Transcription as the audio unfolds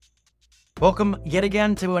Welcome yet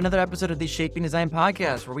again to another episode of the Shaping Design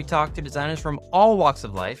Podcast, where we talk to designers from all walks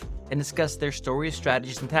of life and discuss their stories,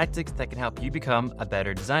 strategies, and tactics that can help you become a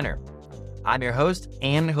better designer. I'm your host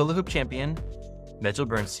and hula hoop champion, Mitchell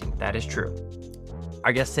Bernstein. That is true.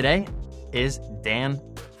 Our guest today is Dan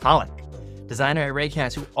Hollick, designer at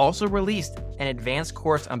Raycast, who also released an advanced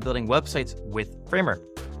course on building websites with Framer.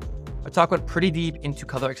 I talk about pretty deep into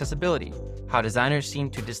color accessibility, how designers seem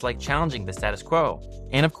to dislike challenging the status quo,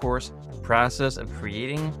 and of course, the process of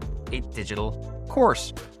creating a digital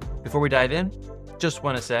course. Before we dive in, just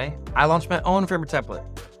want to say, I launched my own Framer template.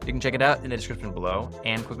 You can check it out in the description below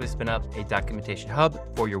and quickly spin up a documentation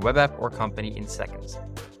hub for your web app or company in seconds.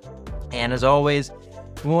 And as always,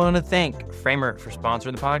 we want to thank Framer for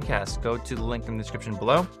sponsoring the podcast. Go to the link in the description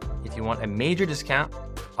below if you want a major discount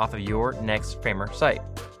off of your next Framer site.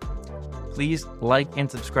 Please like and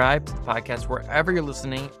subscribe to the podcast wherever you're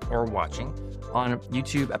listening or watching on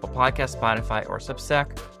YouTube, Apple Podcasts, Spotify, or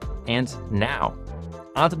Substack. And now,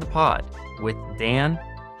 onto the pod with Dan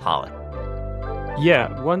Hollick.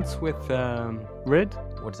 Yeah, once with Rid.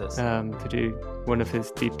 What is this? To do one of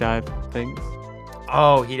his deep dive things.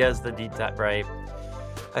 Oh, he does the deep dive, right?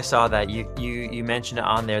 I saw that. You mentioned it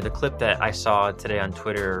on there. The clip that I saw today on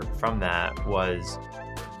Twitter from that was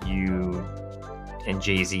you and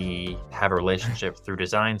Jay-Z have a relationship through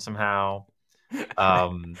design somehow.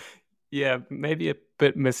 Yeah, maybe a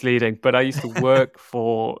bit misleading, but I used to work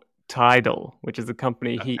for Tidal, which is a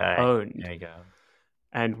company he owned. There you go.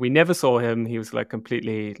 And we never saw him. He was like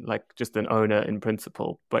completely like just an owner in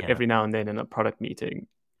principle. But every now and then in a product meeting,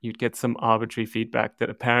 you'd get some arbitrary feedback that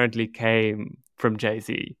apparently came from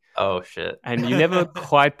Jay-Z. Oh, shit. And you never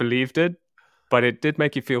quite believed it, but it did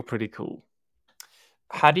make you feel pretty cool.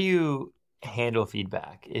 How do you handle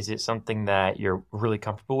feedback? Is it something that you're really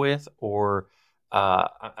comfortable with? Or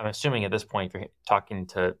I'm assuming at this point, if you're talking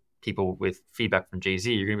to people with feedback from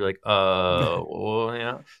Jay-Z, you're going to be like, well,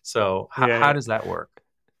 yeah. So how does that work?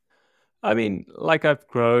 I mean, like I've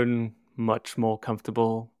grown much more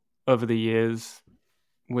comfortable over the years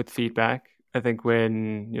with feedback. I think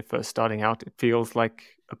when you're first starting out, it feels like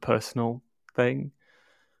a personal thing.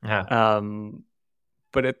 Yeah.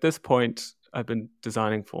 But at this point, I've been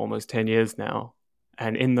designing for almost 10 years now.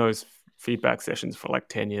 And in those feedback sessions for like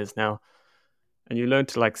 10 years now, and you learn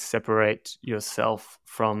to like separate yourself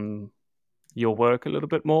from your work a little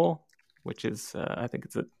bit more, which is, I think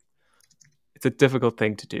it's a difficult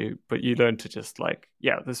thing to do, but you learn to just like,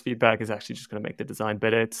 yeah, this feedback is actually just going to make the design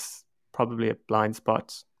better. It's probably a blind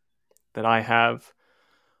spot that I have.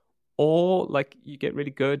 Or like you get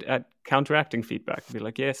really good at counteracting feedback and be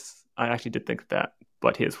like, yes, I actually did think of that,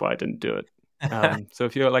 but here's why I didn't do it. So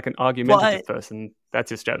if you're like an argumentative person,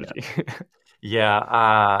 that's your strategy.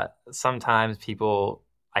 Yeah. Sometimes people,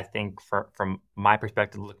 I think from my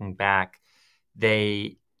perspective, looking back,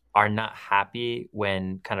 they are not happy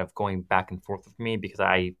when kind of going back and forth with me because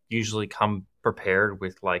I usually come prepared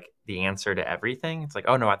with like the answer to everything. It's like,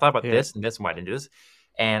 oh no, I thought about this and this and why I didn't do this.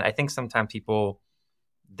 And I think sometimes people,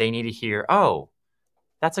 they need to hear, oh,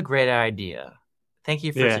 that's a great idea. Thank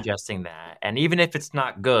you for suggesting that. And even if it's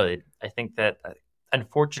not good, I think that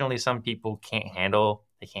unfortunately some people can't handle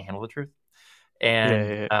the truth.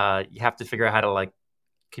 And you have to figure out how to like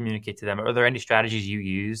communicate to them. Are there any strategies you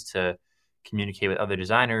use to communicate with other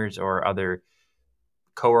designers or other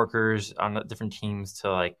coworkers on different teams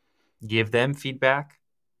to like give them feedback?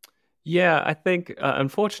 Yeah, I think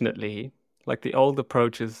unfortunately, like the old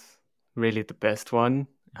approach is really the best one.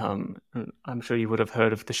 I'm sure you would have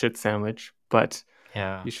heard of the shit sandwich, but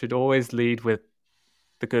you should always lead with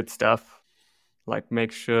the good stuff. Like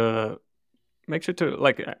make sure to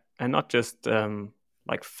like, and not just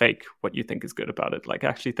like fake what you think is good about it. Like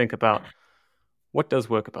actually think about what does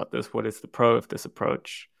work about this. What is the pro of this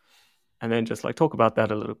approach? And then just like talk about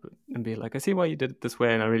that a little bit and be like, I see why you did it this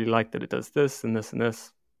way, and I really like that it does this and this and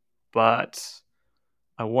this, but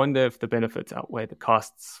I wonder if the benefits outweigh the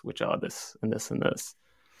costs, which are this and this and this.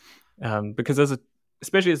 Because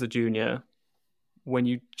especially as a junior, when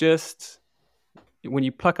you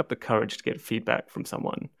pluck up the courage to get feedback from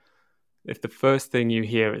someone, if the first thing you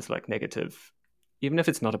hear is like negative, even if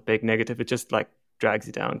it's not a big negative, it just like drags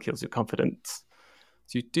you down, kills your confidence.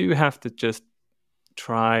 So you do have to just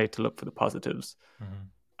try to look for the positives. Mm-hmm.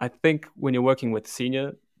 I think when you're working with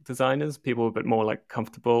senior designers, people are a bit more like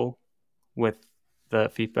comfortable with the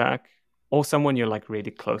feedback, or someone you're like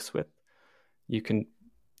really close with. You can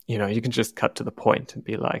just cut to the point and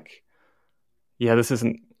be like, yeah, this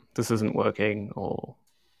isn't working, or,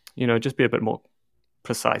 just be a bit more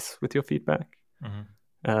precise with your feedback.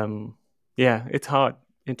 Mm-hmm. It's hard.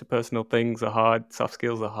 Interpersonal things are hard. Soft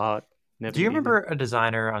skills are hard. Never Do you easy. remember a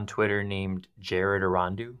designer on Twitter named Jared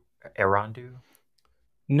Arandu? Arandu?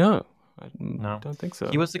 No, I No. don't think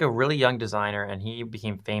He so. was like a really young designer, and he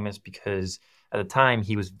became famous because at the time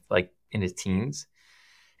he was like in his teens,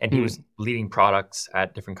 and he was Hmm. leading products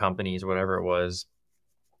at different companies or whatever it was.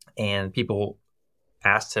 And people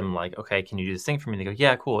asked him like, "Okay, can you do this thing for me?" And they go,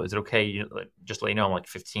 "Yeah, cool. Is it okay? Like, just let you know, I'm like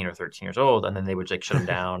 15 or 13 years old." And then they would like shut him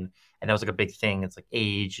down, and that was like a big thing. It's like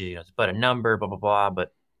age, it's but a number, blah blah blah.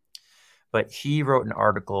 But he wrote an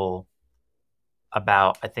article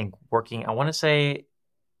about, I think, working. I want to say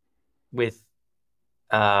with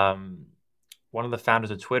um, one of the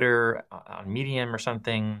founders of Twitter on Medium or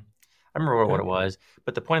something. I don't remember what it Okay. was,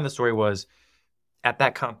 but the point of the story was at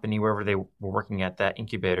that company, wherever they were working at that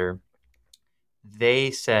incubator,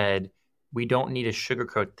 they said, we don't need to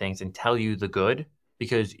sugarcoat things and tell you the good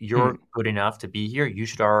because Hmm. you're good enough to be here. You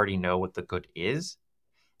should already know what the good is.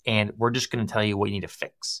 And we're just going to tell you what you need to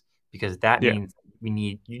fix because that Yeah. means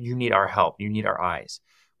you need our help. You need our eyes.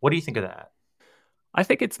 What do you think of that? I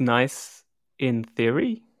think it's nice in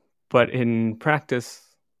theory, but in practice,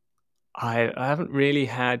 I haven't really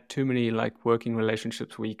had too many like working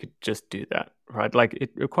relationships where you could just do that, right? Like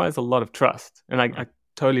it requires a lot of trust, and I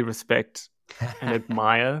totally respect and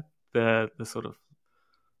admire the sort of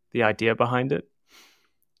the idea behind it.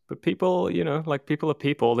 But people, like people are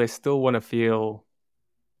people, they still want to feel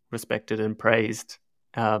respected and praised.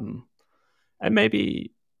 Um, and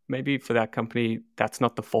maybe for that company, that's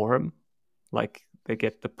not the forum. Like they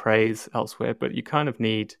get the praise elsewhere, but you kind of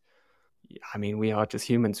need. I mean, we are just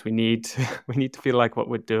humans. We need we need to feel like what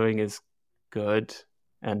we're doing is good,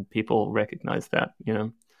 and people recognize that.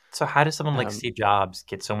 So how does someone like Um, Steve Jobs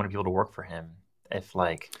get so many people to work for him if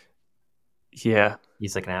like yeah,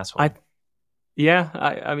 he's like an I asshole? yeah.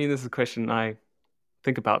 I mean, this is a question I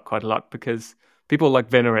think about quite a lot because people like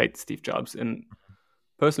venerate Steve Jobs, and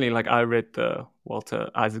personally, like I read the Walter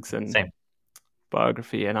Isaacson Same.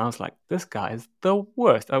 biography, and I was like, this guy is the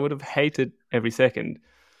worst. I would have hated every second.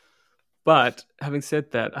 But having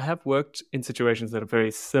said that, I have worked in situations that are very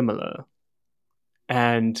similar,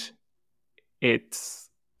 and it's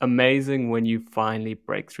amazing when you finally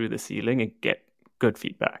break through the ceiling and get good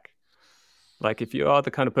feedback. Like if you are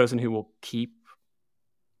the kind of person who will keep,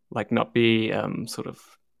 like, not be sort of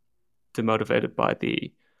demotivated by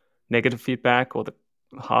the negative feedback or the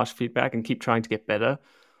harsh feedback and keep trying to get better.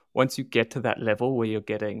 Once you get to that level where you're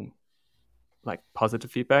getting like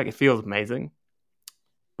positive feedback, it feels amazing.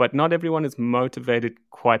 But not everyone is motivated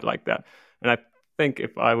quite like that. And I think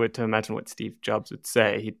if I were to imagine what Steve Jobs would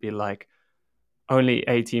say, he'd be like, only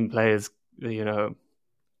 18 players,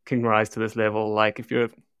 can rise to this level. Like if you're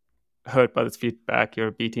hurt by this feedback, you're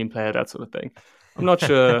a B team player, that sort of thing. I'm not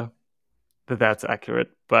sure that that's accurate,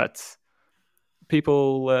 but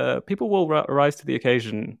people will rise to the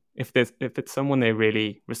occasion if it's someone they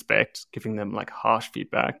really respect, giving them like harsh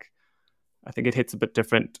feedback. I think it hits a bit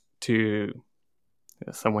different to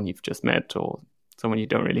someone you've just met or someone you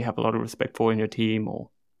don't really have a lot of respect for in your team, or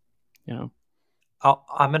you know.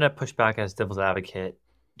 I'm gonna push back as devil's advocate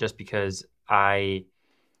just because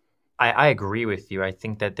I agree with you. I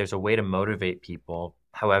think that there's a way to motivate people.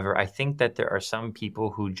 However, I think that there are some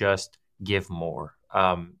people who just give more.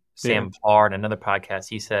 Yeah, Sam Parr in another podcast,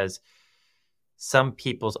 he says some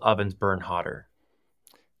people's ovens burn hotter.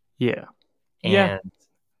 yeah, yeah, And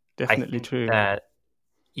I definitely think true. that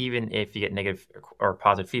even if you get negative or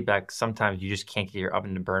positive feedback, sometimes you just can't get your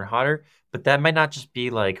oven to burn hotter. But that might not just be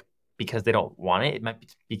like because they don't want it. It might be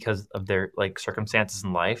because of their like circumstances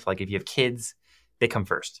in life. Like if you have kids, they come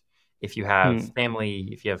first. If you have Hmm. family,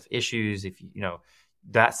 if you have issues, if you know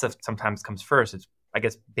that stuff sometimes comes first. It's I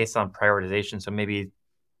guess based on prioritization. So maybe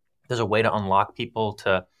there's a way to unlock people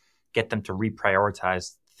to get them to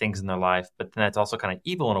reprioritize things in their life. But then that's also kind of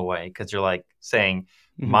evil in a way because you're like saying,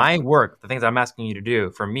 Hmm. my work, the things I'm asking you to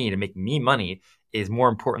do for me to make me money is more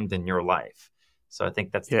important than your life. So I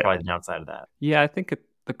think that's Yeah, probably the downside of that. yeah. I think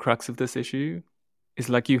the crux of this issue is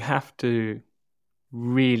like you have to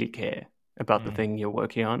really care about the Mm, thing you're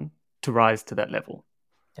working on to rise to that level,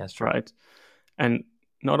 that's true. right? And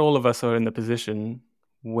not all of us are in the position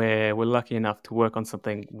where we're lucky enough to work on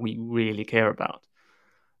something we really care about.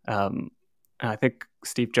 Um, and I think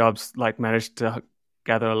Steve Jobs like managed to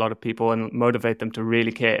gather a lot of people and motivate them to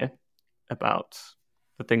really care about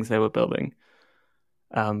the things they were building.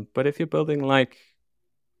 But if you're building like,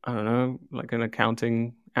 I don't know, like an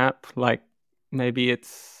accounting app, like maybe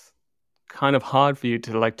it's kind of hard for you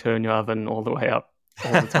to like turn your oven all the way up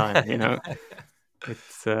all the time.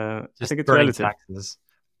 It's I Just think it's burning relative. taxes.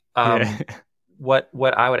 Yeah. Um,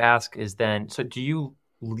 what I would ask is then, so do you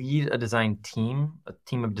lead a design team, a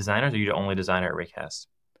team of designers, or are you the only designer at Raycast?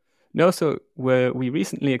 No, so we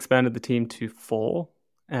recently expanded the team to 4,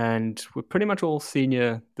 and we're pretty much all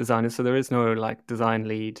senior designers. So there is no like design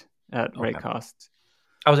lead at Raycast.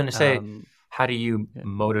 I was going to say, how do you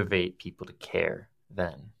motivate people to care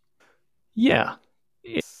then? Yeah,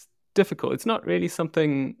 it's difficult. It's not really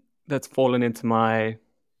something that's fallen into my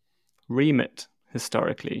remit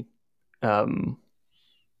historically. I'm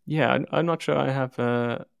not sure I have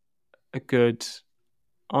a good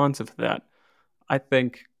answer for that. I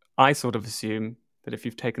think I sort of assume that if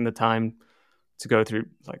you've taken the time to go through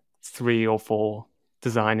like 3 or 4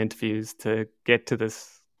 design interviews to get to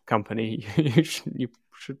this company, you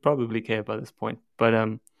should probably care by this point. But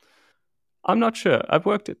I'm not sure. I've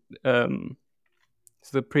worked at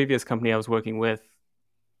so the previous company I was working with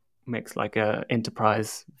makes like a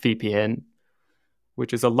enterprise VPN,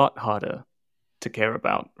 which is a lot harder to care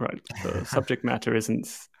about, right? The subject matter isn't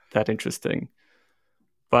that interesting.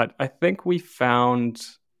 But I think we found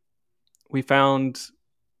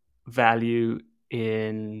value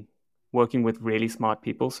in working with really smart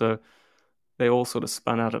people. So they all sort of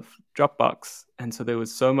spun out of Dropbox. And so there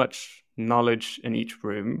was so much knowledge in each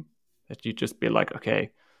room that you'd just be like,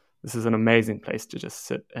 okay, this is an amazing place to just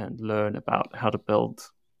sit and learn about how to build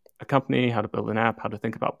a company, how to build an app, how to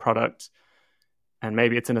think about product. And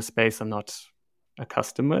maybe it's in a space I'm not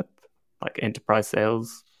accustomed with, like enterprise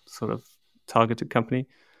sales, sort of targeted company.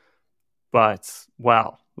 But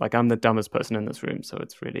wow, like I'm the dumbest person in this room. So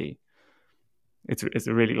it's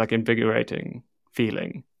a really like invigorating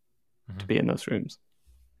feeling to be in those rooms.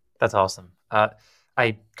 That's awesome.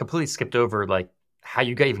 I completely skipped over like how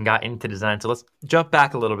you even got into design. So let's jump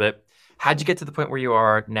back a little bit. How'd you get to the point where you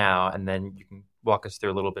are now? And then you can walk us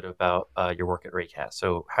through a little bit about your work at Raycast.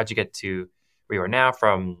 So how'd you get to where you are now,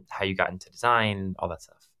 from how you got into design, all that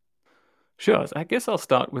stuff? Sure. I guess I'll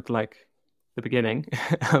start with like the beginning.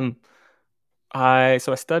 I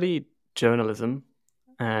studied journalism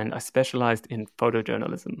and I specialized in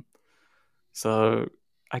photojournalism. So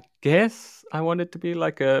I guess I wanted to be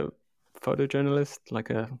like a photojournalist, like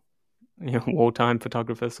a wartime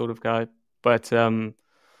photographer sort of guy. But when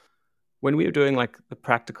we were doing like the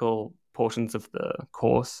practical portions of the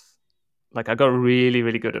course, like I got really,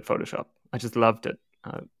 really good at Photoshop. I just loved it.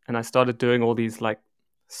 And I started doing all these like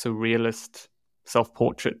surrealist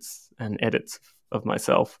self-portraits and edits of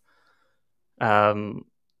myself. And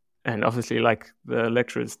obviously like the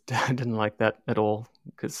lecturers didn't like that at all,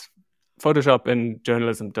 because Photoshop and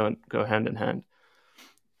journalism don't go hand in hand.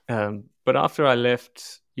 But after I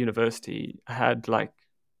left university, I had like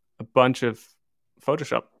a bunch of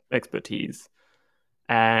Photoshop expertise,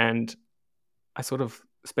 and I sort of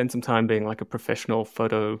spent some time being like a professional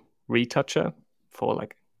photo retoucher for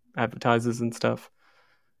like advertisers and stuff.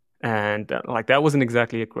 And like that wasn't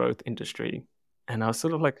exactly a growth industry. And I was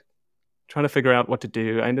sort of like trying to figure out what to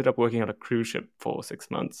do. I ended up working on a cruise ship for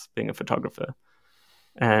 6 months being a photographer.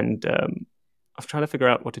 And I was trying to figure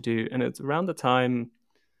out what to do. And it's around the time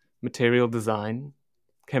material design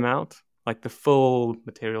came out, like the full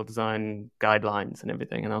material design guidelines and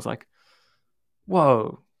everything. And I was like,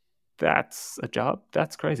 whoa, that's a job.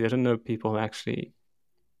 That's crazy. I didn't know people actually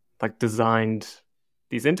like designed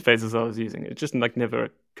these interfaces I was using. It just like never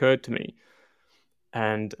occurred to me.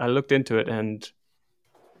 And I looked into it, and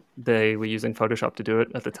they were using Photoshop to do it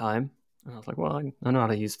at the time. And I was like, well, I know how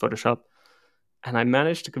to use Photoshop. And I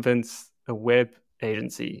managed to convince a web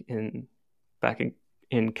agency back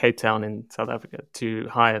in Cape Town in South Africa to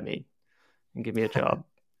hire me and give me a job.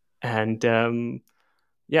 And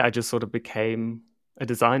I just sort of became a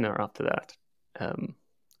designer after that.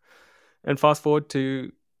 And fast forward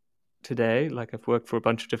to today, like I've worked for a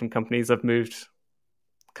bunch of different companies. I've moved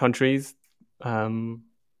countries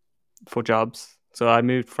for jobs. So I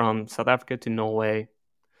moved from South Africa to Norway.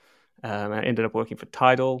 I ended up working for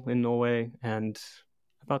Tidal in Norway. And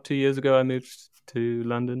about 2 years ago, I moved to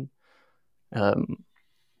London,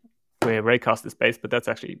 where Raycast is based, but that's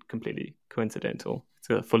actually completely coincidental. It's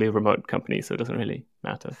a fully remote company, so it doesn't really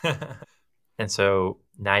matter. And so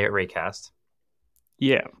now you're at Raycast.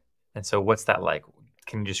 Yeah. And so what's that like?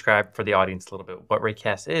 Can you describe for the audience a little bit what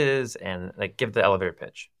Raycast is and like give the elevator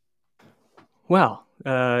pitch? Well,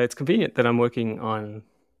 it's convenient that I'm working on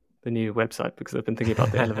the new website, because I've been thinking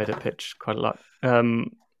about the elevator pitch quite a lot.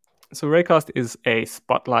 So Raycast is a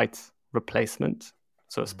Spotlight replacement.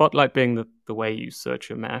 So Spotlight being the way you search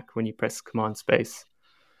your Mac when you press Command Space.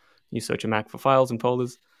 You search your Mac for files and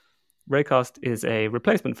folders. Raycast is a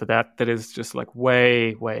replacement for that is just like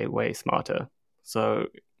way, way, way smarter. So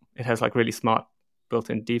it has like really smart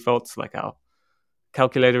built-in defaults, like our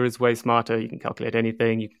calculator is way smarter. You can calculate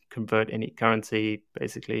anything. You can convert any currency,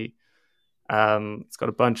 basically. It's got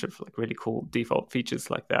a bunch of like really cool default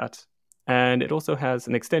features like that. And it also has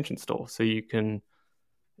an extension store, so you can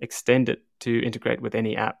extend it to integrate with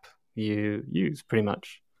any app you use pretty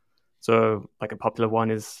much. So like a popular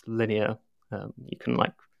one is linear. You can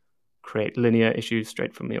like create linear issues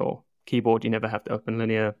straight from your keyboard. You never have to open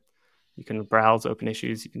linear. You can browse open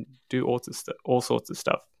issues. You can do all sorts of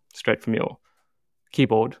stuff straight from your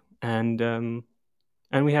keyboard. And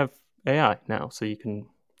we have AI now, so you can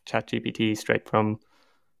chat GPT straight from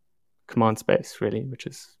command space, really, which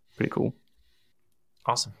is pretty cool.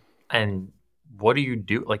 Awesome. And what do you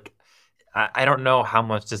do? Like, I don't know how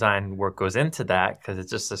much design work goes into that because it's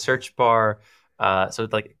just a search bar. So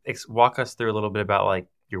like, walk us through a little bit about like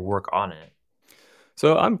your work on it.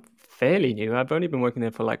 So I'm fairly new. I've only been working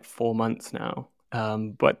there for like 4 months now.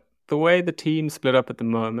 But the way the team split up at the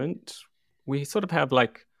moment, we sort of have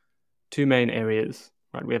like two main areas,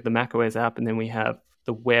 right? We have the macOS app, and then we have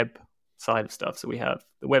the web side of stuff. So we have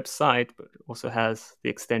the website, but it also has the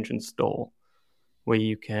extension store where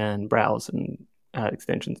you can browse and add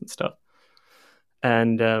extensions and stuff.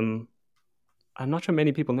 And I'm not sure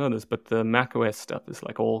many people know this, but the macOS stuff is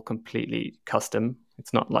like all completely custom.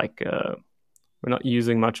 It's not like we're not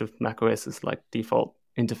using much of macOS's like default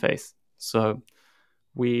interface. So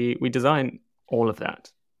we design all of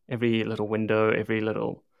that. Every little window, every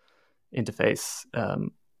little interface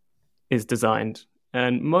is designed,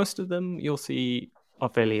 and most of them you'll see are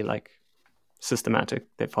fairly like systematic.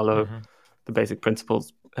 They follow the basic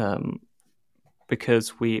principles,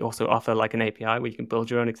 because we also offer like an API where you can build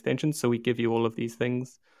your own extensions. So we give you all of these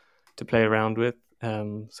things to play around with.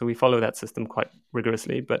 So we follow that system quite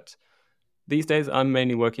rigorously. But these days I'm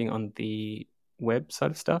mainly working on the web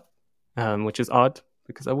side of stuff, which is odd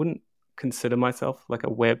because I wouldn't consider myself like a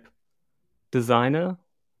web designer,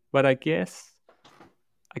 but I guess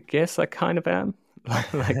I kind of am.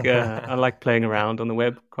 I like playing around on the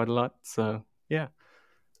web quite a lot. So yeah,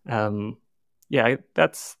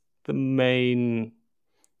 that's the main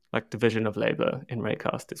like division of labor in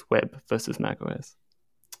Raycast is web versus macOS.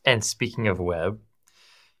 And speaking of web,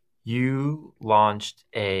 you launched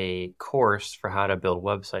a course for how to build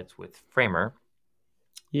websites with Framer.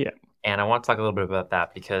 Yeah. And I want to talk a little bit about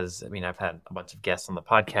that because, I mean, I've had a bunch of guests on the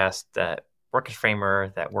podcast that work at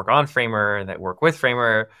Framer, that work on Framer, that work with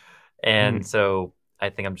Framer. And so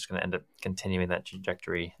I think I'm just going to end up continuing that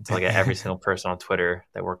trajectory until I get every single person on Twitter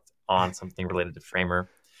that worked on something related to Framer.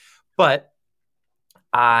 But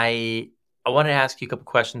I wanted to ask you a couple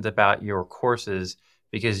questions about your courses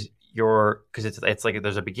because it's like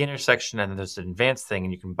there's a beginner section and then there's an advanced thing,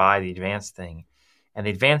 and you can buy the advanced thing, and the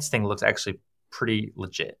advanced thing looks actually pretty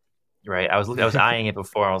legit, right? I was eyeing it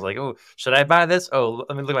before. I was like, oh, should I buy this? Oh,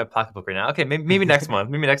 let me look at my pocketbook right now. Okay, maybe next month,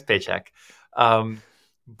 maybe next paycheck.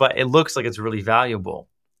 But it looks like it's really valuable,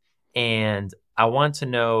 and I want to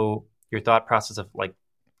know your thought process of like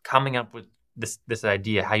coming up with this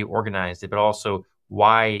idea, how you organized it, but also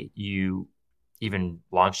why you even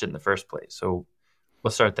launched it in the first place. So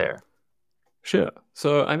let's start there. Sure.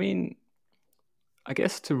 So, I mean, I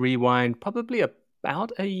guess to rewind probably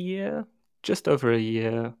about a year, just over a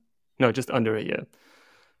year, no, just under a year,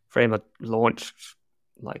 Framer launched,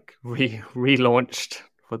 like relaunched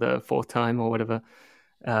for the fourth time or whatever.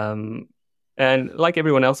 And like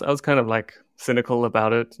everyone else, I was kind of like cynical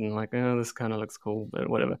about it and like, oh, this kind of looks cool, but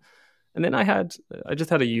whatever. And then I just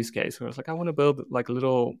had a use case where I was like, I want to build like a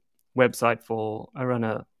little website I run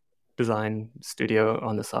a design studio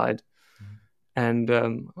on the side. And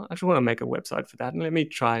I just want to make a website for that. And let me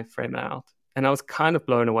try Framer out. And I was kind of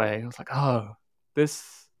blown away. I was like, oh,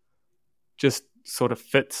 this just sort of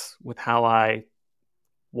fits with how I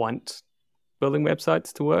want building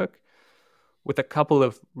websites to work, with a couple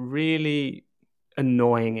of really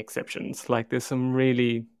annoying exceptions. Like there's some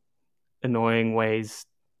really annoying ways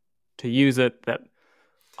to use it that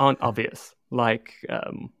aren't obvious. Like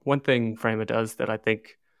one thing Framer does that I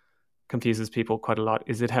think confuses people quite a lot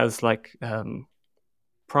is it has like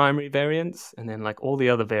primary variants, and then like all the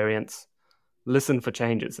other variants listen for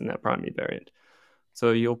changes in that primary variant.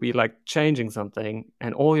 So you'll be like changing something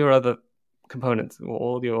and all your other components or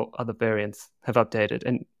all your other variants have updated.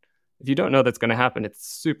 And if you don't know that's going to happen, it's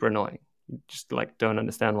super annoying. You just like don't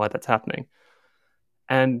understand why that's happening.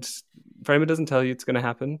 And Framer doesn't tell you it's going to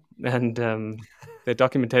happen. And their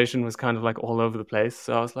documentation was kind of like all over the place.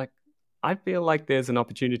 So I was like, I feel like there's an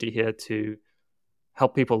opportunity here to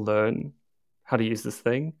help people learn how to use this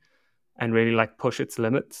thing and really like push its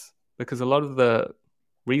limits. Because a lot of the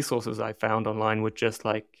resources I found online were just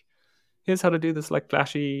like, here's how to do this like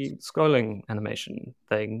flashy scrolling animation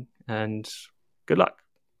thing, and good luck.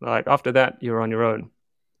 Like after that, you're on your own.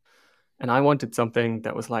 And I wanted something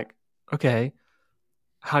that was like, okay,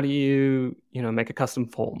 how do you, make a custom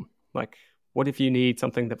form? Like, what if you need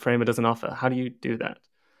something that Framer doesn't offer? How do you do that?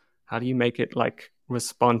 How do you make it like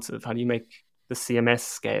responsive? How do you make the CMS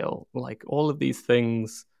scale? Like all of these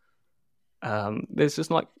things. There's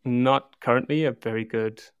just not currently a very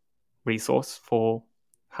good resource for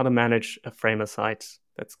how to manage a Framer site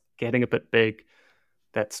that's getting a bit big,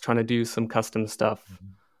 that's trying to do some custom stuff.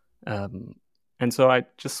 And so I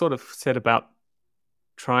just sort of set about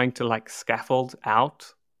trying to like scaffold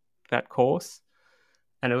out that course.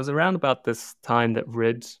 And it was around about this time that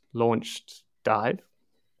Rid launched Dive.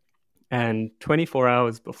 And 24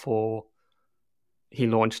 hours before he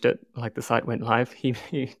launched it, like the site went live, he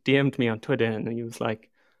DM'd me on Twitter and he was like,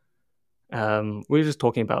 we were just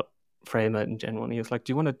talking about Framer in general. And he was like,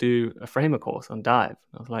 do you want to do a Framer course on Dive?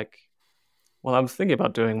 And I was like, well, I was thinking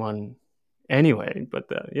about doing one anyway, but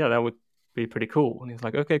yeah, that would be pretty cool. And he was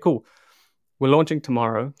like, okay, cool. We're launching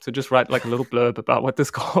tomorrow. So just write like a little blurb about what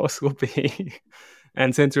this course will be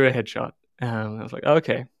and send through a headshot. I was like,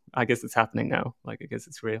 okay, I guess it's happening now. Like, I guess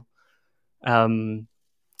it's real.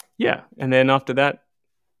 Yeah. And then after that,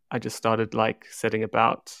 I just started like setting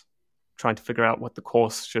about trying to figure out what the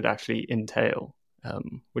course should actually entail,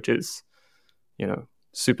 which is,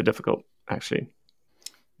 super difficult, actually.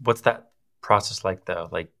 What's that process like, though?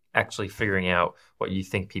 Like actually figuring out what you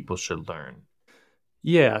think people should learn?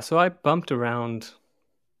 Yeah. So I bumped around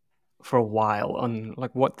for a while on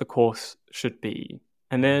like what the course should be.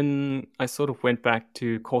 And then I sort of went back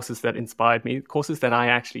to courses that inspired me, courses that I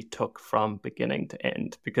actually took from beginning to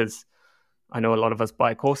end, because I know a lot of us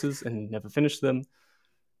buy courses and never finish them,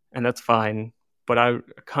 and that's fine. But I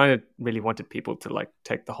kind of really wanted people to like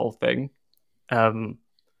take the whole thing. And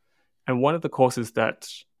one of the courses that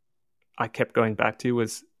I kept going back to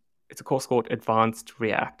it's a course called Advanced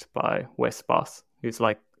React by Wes Boss, who's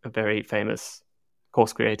like a very famous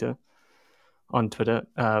course creator on Twitter.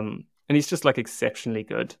 And he's just like exceptionally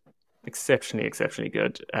good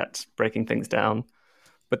at breaking things down.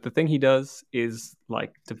 But the thing he does is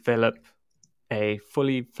like develop a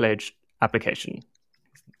fully fledged application.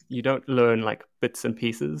 You don't learn like bits and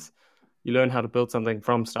pieces. You learn how to build something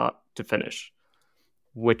from start to finish,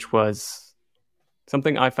 which was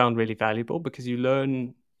something I found really valuable because you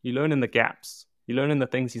learn in the gaps. You learn in the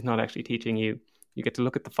things he's not actually teaching you. You get to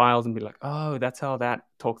look at the files and be like, oh, that's how that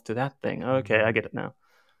talks to that thing. Okay, I get it now.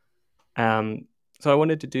 So I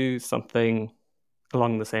wanted to do something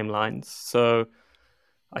along the same lines. So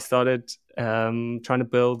I started trying to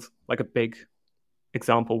build like a big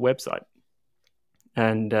example website.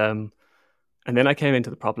 And then I came into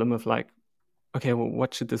the problem of like, okay, well,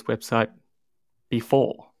 what should this website be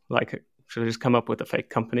for? Like, should I just come up with a fake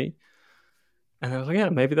company? And I was like, yeah,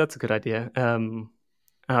 maybe that's a good idea. And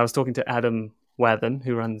I was talking to Adam Wathen,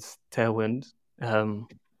 who runs Tailwind. And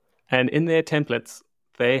in their templates,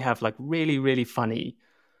 they have like really, really funny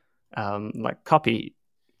like copy.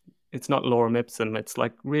 It's not lorem ipsum. It's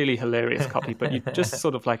like really hilarious copy, but you just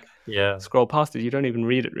sort of like scroll past it. You don't even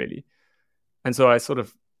read it really. And so I sort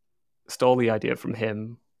of stole the idea from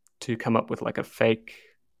him to come up with like a fake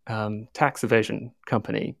tax evasion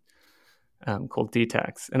company called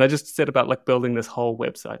DTax. And I just set about like building this whole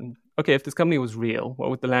website. And okay, if this company was real,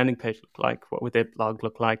 what would the landing page look like? What would their blog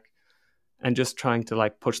look like? And just trying to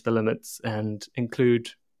like push the limits and include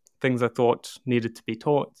things I thought needed to be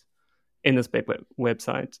taught in this big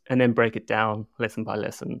website, and then break it down lesson by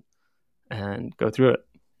lesson and go through it.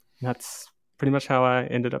 And that's pretty much how I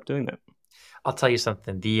ended up doing that. I'll tell you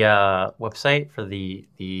something. The website for the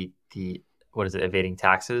what is it, evading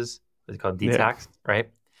taxes? What's it called? DTax, right?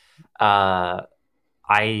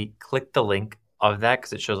 I clicked the link of that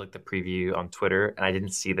because it shows like the preview on Twitter, and I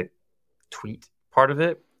didn't see the tweet part of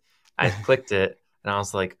it. I clicked it, and I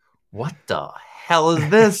was like, "What the hell is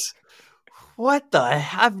this? What the?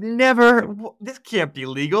 I've never. This can't be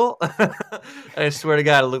legal." I swear to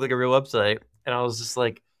God, it looked like a real website, and I was just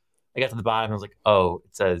like, I got to the bottom, and I was like, "Oh,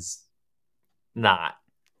 it says not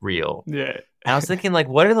real." Yeah. And I was thinking, like,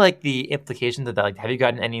 what are like the implications of that? Like, have you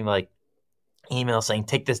gotten any like email saying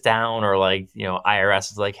take this down, or like,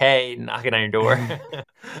 IRS is like, hey, knocking on your door?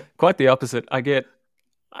 Quite the opposite.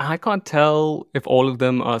 I can't tell if all of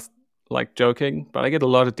them are like joking, but I get a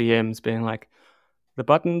lot of DMs being like, the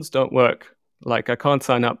buttons don't work. Like, I can't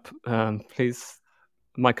sign up. Please,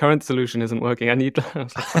 my current solution isn't working. I need. I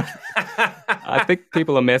was like, I think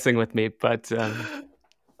people are messing with me, but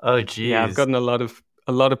oh geez, yeah, I've gotten a lot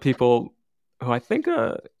of people who I think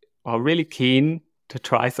are really keen to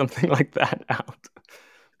try something like that out.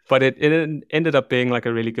 But it ended up being like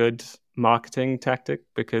a really good marketing tactic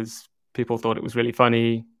because people thought it was really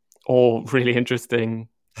funny or really interesting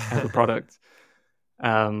as a product.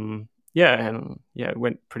 it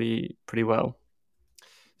went pretty well.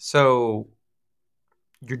 So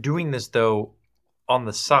you're doing this though on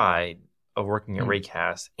the side of working at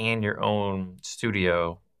Raycast and your own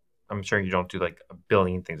studio. I'm sure you don't do like a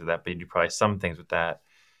billion things with that, but you do probably some things with that.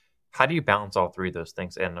 How do you balance all three of those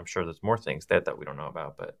things? And I'm sure there's more things that we don't know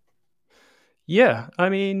about, but yeah, I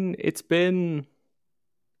mean, it's been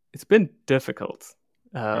difficult.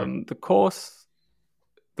 The course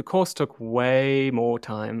took way more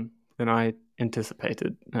time than I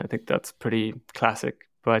anticipated. I think that's pretty classic.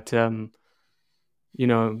 But you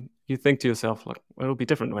think to yourself like, well, it'll be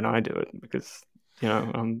different when I do it because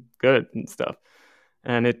I'm good and stuff.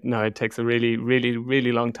 And it takes a really, really,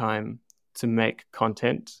 really long time to make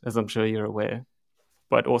content, as I'm sure you're aware,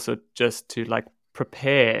 but also just to like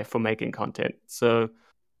prepare for making content. So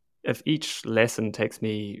if each lesson takes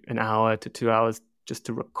me an hour to 2 hours just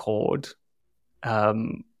to record,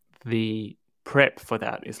 the prep for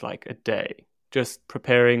that is like a day, just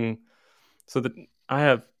preparing. So that I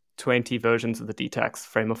have 20 versions of the DTAX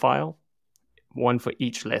framer file, one for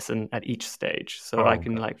each lesson at each stage. So I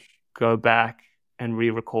can like go back and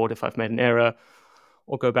re-record if I've made an error,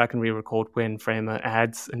 or go back and re-record when Framer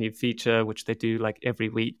adds a new feature, which they do like every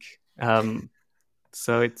week.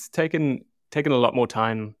 So it's taken a lot more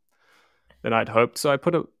time than I'd hoped. So I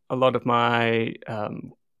put a lot of my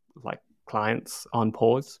like clients on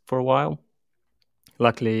pause for a while.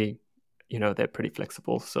 Luckily, they're pretty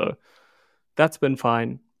flexible, so that's been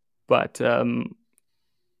fine. But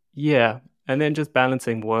yeah, and then just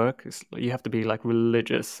balancing work, you have to be like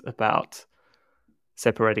religious about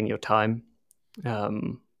separating your time.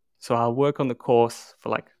 So I'll work on the course for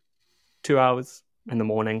like 2 hours in the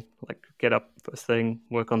morning, like get up first thing,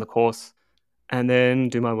 work on the course, and then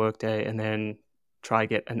do my work day, and then try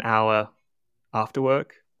get an hour after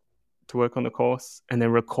work to work on the course, and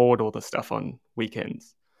then record all the stuff on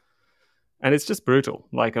weekends. And it's just brutal.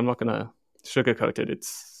 Like, I'm not going to sugarcoat it.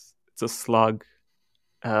 It's a slug.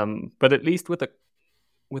 But at least with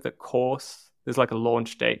a course, there's like a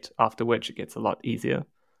launch date after which it gets a lot easier.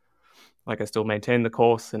 Like, I still maintain the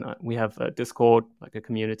course, and we have a Discord, like a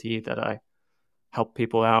community that I help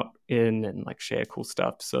people out in and like share cool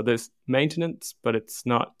stuff. So there's maintenance, but it's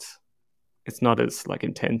not as like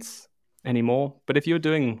intense anymore. But if you're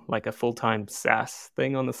doing like a full-time SaaS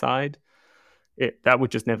thing on the side, that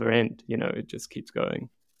would just never end. It just keeps going.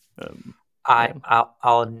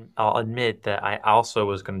 I'll admit that I also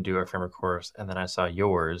was going to do a framer course, and then I saw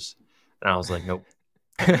yours, and I was like, nope.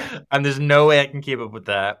 And there's no way I can keep up with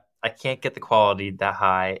that. I can't get the quality that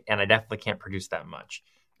high, and I definitely can't produce that much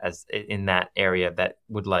as in that area that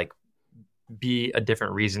would like be a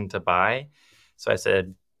different reason to buy. So I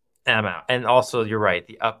said, I'm out. And also, you're right.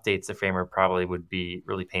 The updates to Framer probably would be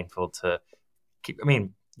really painful to keep. I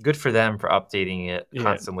mean, good for them for updating it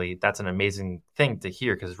constantly. Yeah. That's an amazing thing to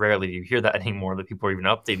hear, because rarely do you hear that anymore, that people are even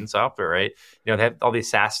updating software, right? They have all these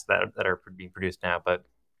SaaS that are being produced now, but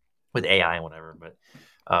with AI and whatever.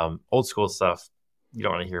 But old school stuff, you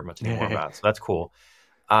don't really hear much anymore about. So that's cool.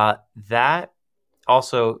 That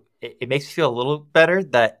also, it makes me feel a little better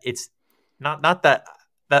that it's not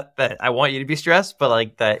that I want you to be stressed, but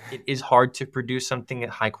like that it is hard to produce something at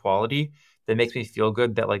high quality. That makes me feel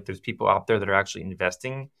good that like there's people out there that are actually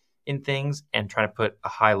investing in things and trying to put a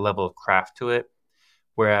high level of craft to it.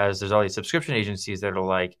 Whereas there's all these subscription agencies that are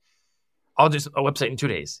like, I'll just a website in 2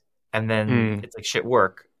 days. And then it's like shit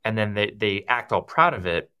work. And then they act all proud of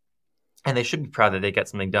it. And they should be proud that they get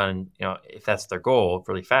something done, if that's their goal,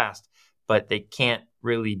 really fast. But they can't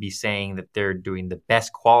really be saying that they're doing the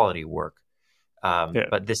best quality work.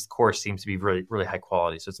 But this course seems to be really, really high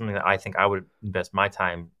quality. So it's something that I think I would invest my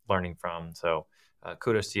time learning from. So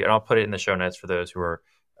kudos to you. And I'll put it in the show notes for those who are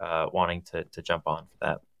wanting to jump on for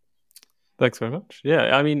that. Thanks very much.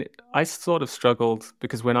 Yeah, I mean, I sort of struggled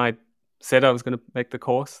because when I said I was going to make the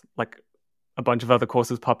course, like a bunch of other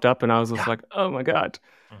courses popped up, and I was just like, oh my God.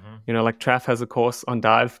 Mm-hmm. Like Traf has a course on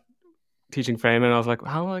Dive teaching Frame, and I was like,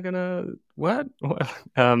 how am I going to, what?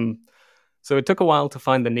 So it took a while to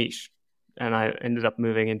find the niche. And I ended up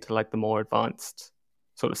moving into like the more advanced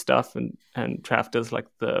sort of stuff, and Traf does like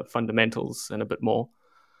the fundamentals and a bit more.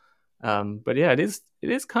 But yeah, it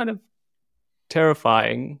is kind of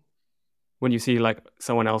terrifying when you see like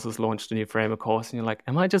someone else has launched a new Framer course, and you're like,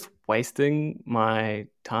 am I just wasting my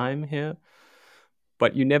time here?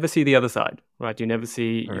 But you never see the other side, right? You never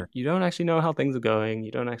see, you don't actually know how things are going. You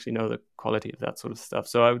don't actually know the quality of that sort of stuff.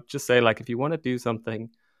 So I would just say, like, if you want to do something,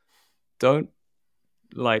 don't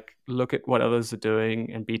like look at what others are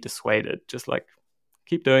doing and be dissuaded. Just like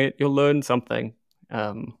keep doing it. You'll learn something.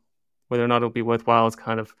 Whether or not it'll be worthwhile is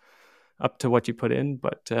kind of up to what you put in.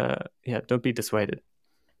 But don't be dissuaded.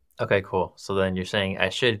 Okay, cool. So then you're saying I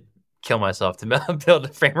should kill myself to build a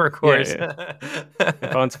framer course. Yeah.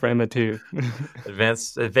 Advanced framer too.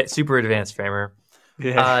 Super advanced framer.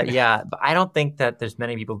 Yeah. Yeah, but I don't think that there's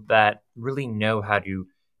many people that really know how to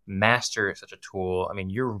master such a tool. I mean,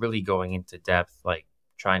 you're really going into depth, like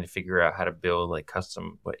trying to figure out how to build like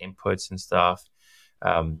custom inputs and stuff.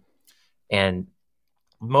 Um, and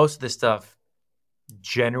most of this stuff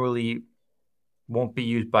generally won't be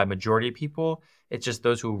used by majority of people. It's just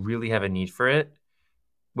those who really have a need for it,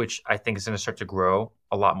 which I think is going to start to grow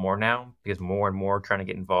a lot more now because more and more are trying to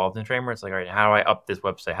get involved in Framer. It's like, all right, how do I up this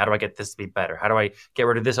website? How do I get this to be better? How do I get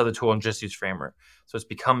rid of this other tool and just use Framer? So it's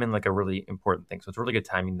becoming like a really important thing. So it's really good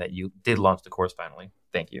timing that you did launch the course finally.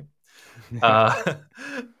 Thank you. Uh,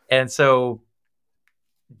 and so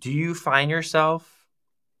do you find yourself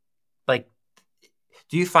like,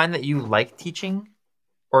 do you find that you like teaching?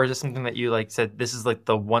 Or is this something that you like said, this is like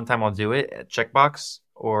the one time I'll do it at checkbox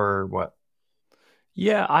or what?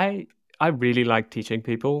 Yeah, I really like teaching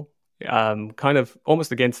people, kind of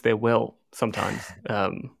almost against their will sometimes.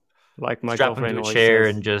 Like my Strap them girlfriend to a always chair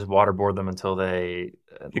says, and just waterboard them until they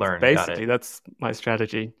learn. Got basically it. that's my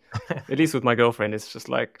strategy. At least with my girlfriend, it's just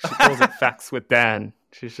like she calls it facts with Dan.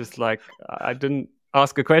 She's just like, I didn't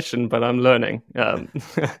ask a question, but I'm learning. I'll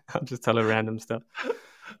just tell her random stuff.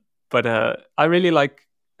 But I really like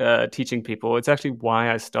teaching people. It's actually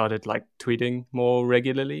why I started like tweeting more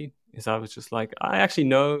regularly. Is I was just like, I actually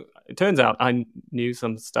know. It turns out I knew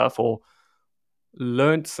some stuff or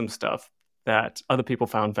learned some stuff that other people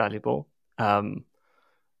found valuable,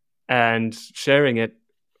 and sharing it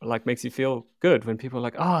like makes you feel good when people are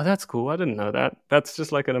like, "Oh, that's cool. I didn't know that." That's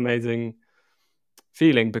just like an amazing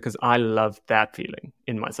feeling because I love that feeling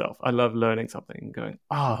in myself. I love learning something and going,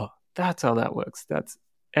 "Oh, that's how that works. That's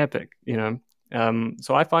epic," you know.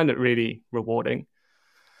 So I find it really rewarding.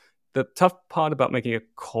 The tough part about making a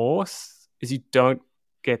course is you don't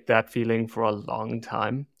get that feeling for a long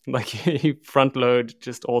time. Like you front load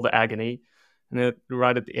just all the agony, and then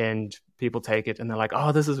right at the end, people take it and they're like,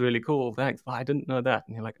 "Oh, this is really cool. Thanks. Oh, I didn't know that."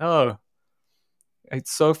 And you're like, "Oh,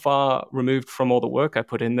 it's so far removed from all the work I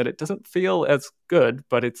put in that it doesn't feel as good,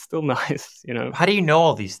 but it's still nice, you know." How do you know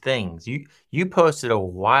all these things? You posted a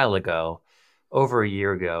while ago, over a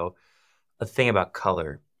year ago, a thing about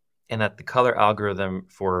color, and that the color algorithm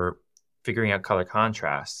for figuring out color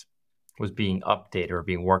contrast was being updated or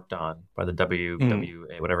being worked on by the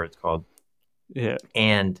WWA, whatever it's called. Yeah.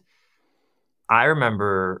 And I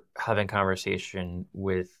remember having conversation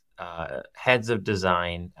with heads of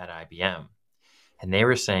design at IBM, and they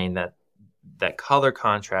were saying that color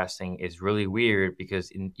contrasting is really weird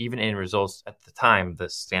because even in results at the time, the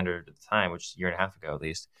standard at the time, which is a year and a half ago at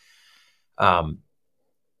least,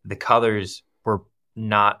 the colors were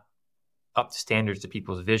not up to standards to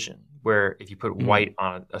people's vision. Where if you put white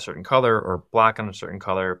on a certain color or black on a certain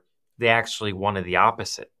color, they actually wanted the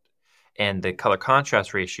opposite. And the color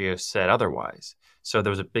contrast ratio said otherwise. So there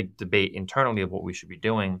was a big debate internally of what we should be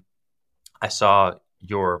doing. I saw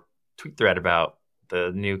your tweet thread about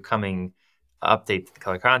the new coming update to the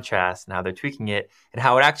color contrast and how they're tweaking it and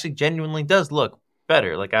how it actually genuinely does look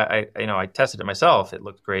better. Like I tested it myself. It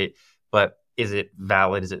looked great, but is it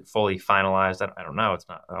valid? Is it fully finalized? I don't know. It's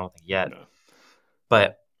not. I don't think yet. No.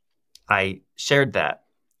 But I shared that,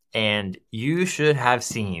 and you should have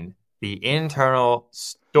seen the internal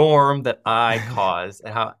storm that I caused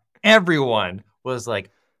and how everyone was like,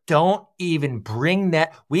 don't even bring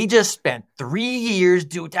that. We just spent 3 years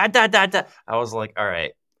doing da da da da. I was like, all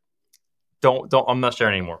right, don't. I'm not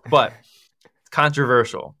sharing anymore. But it's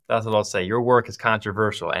controversial. That's what I'll say. Your work is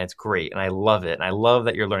controversial and it's great, and I love it. And I love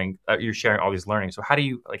that you're learning. You're sharing all these learnings. So how do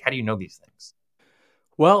you know these things?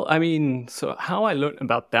 Well, I mean, so how I learned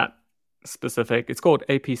about that specific, it's called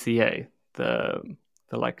APCA, the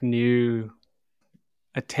like new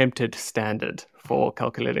attempted standard for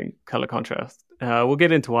calculating color contrast. We'll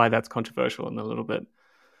get into why that's controversial in a little bit,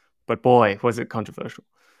 but boy, was it controversial.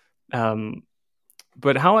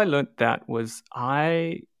 But how I learned that was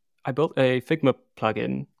I built a Figma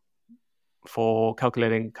plugin for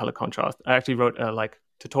calculating color contrast. I actually wrote a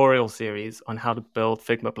tutorial series on how to build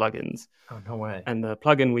Figma plugins. Oh, no way. And the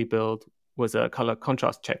plugin we built was a color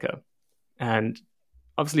contrast checker. And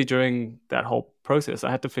obviously during that whole process, I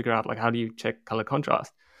had to figure out how do you check color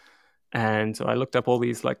contrast. And so I looked up all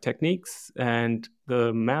these techniques, and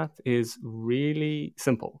the math is really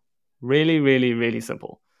simple, really, really, really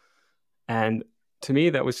simple. And to me,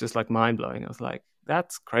 that was just mind blowing. I was like,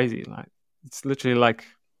 that's crazy. It's literally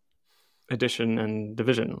addition and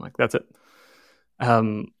division. That's it.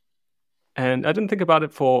 And I didn't think about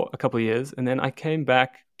it for a couple of years. And then I came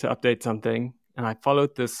back to update something, and I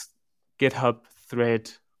followed this GitHub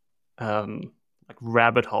thread like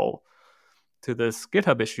rabbit hole to this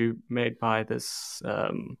GitHub issue made by this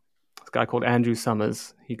guy called Andrew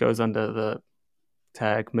Summers. He goes under the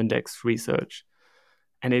tag Mindex Research.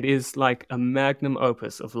 And it is like a magnum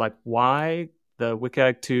opus of like why the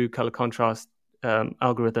WCAG2 color contrast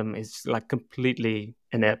algorithm is like completely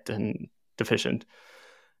inept and deficient.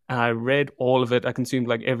 And I read all of it. I consumed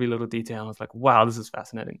like every little detail. I was like, wow, this is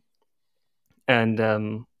fascinating. And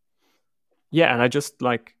and I just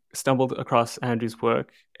like stumbled across Andrew's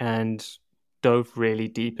work and dove really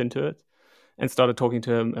deep into it and started talking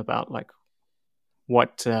to him about like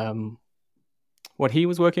what he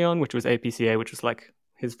was working on, which was APCA, which was like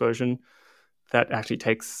his version that actually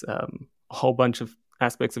takes a whole bunch of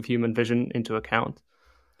aspects of human vision into account.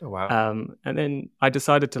 Oh, wow. And then I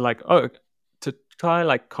decided to try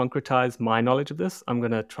like concretize my knowledge of this, I'm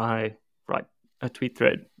going to try write a tweet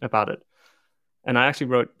thread about it. And I actually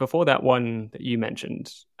wrote, before that one that you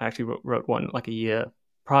mentioned, I actually wrote one like a year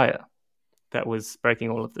prior that was breaking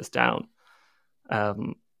all of this down.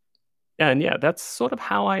 And yeah, that's sort of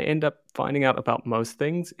how I end up finding out about most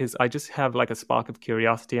things, is I just have like a spark of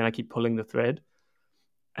curiosity and I keep pulling the thread.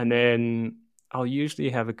 And then I'll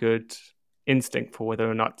usually have a good instinct for whether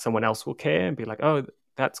or not someone else will care and be like, oh,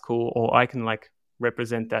 that's cool. Or I can like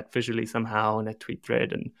represent that visually somehow in a tweet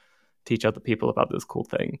thread and teach other people about this cool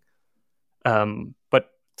thing.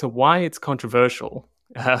 But to why it's controversial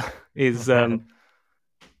is the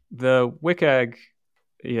WCAG,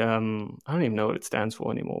 I don't even know what it stands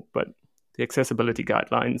for anymore, but the accessibility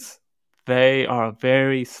guidelines, they are a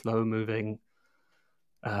very slow-moving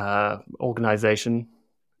organization,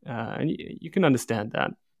 and you can understand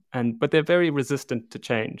that. But they're very resistant to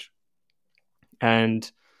change. And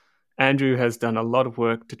Andrew has done a lot of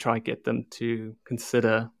work to try and get them to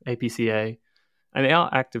consider APCA, and they are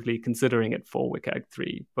actively considering it for WCAG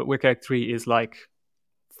 3. But WCAG 3 is like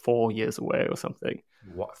 4 years away or something.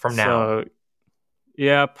 From now? So,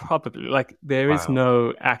 yeah, probably. Like, there is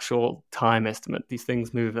no actual time estimate. These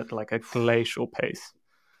things move at like a glacial pace.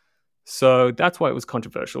 So that's why it was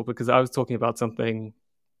controversial, because I was talking about something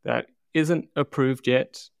that isn't approved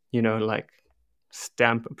yet, like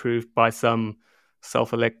stamp approved by some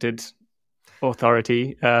self-elected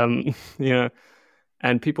authority, and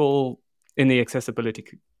people in the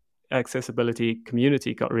accessibility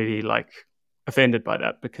community got really like offended by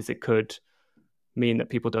that, because it could mean that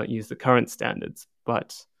people don't use the current standards.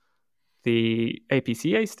 But the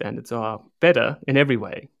APCA standards are better in every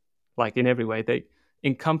way. Like in every way, they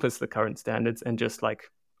encompass the current standards and just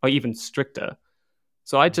like are even stricter.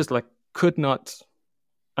 So I just like could not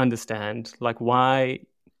understand like why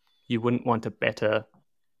you wouldn't want a better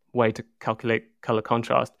way to calculate color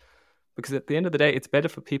contrast, because at the end of the day, it's better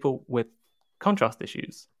for people with contrast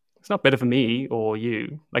issues. It's not better for me or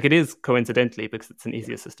you. Like it is coincidentally, because it's an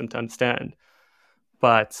easier system to understand.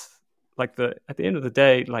 But like at the end of the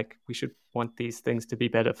day, like we should want these things to be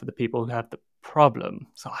better for the people who have the problem.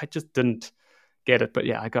 So I just didn't get it. But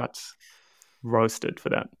yeah, I got roasted for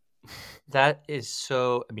that. That is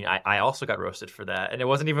so. I mean, I also got roasted for that, and it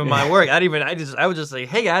wasn't even my work. I was just like,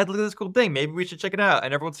 "Hey guys, look at this cool thing. Maybe we should check it out."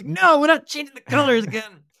 And everyone's like, "No, we're not changing the colors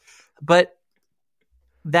again." But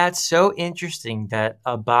that's so interesting that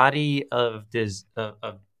a body of this,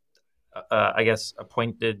 I guess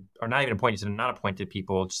appointed or not even appointed, not appointed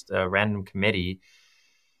people, just a random committee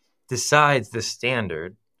decides the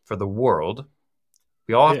standard for the world.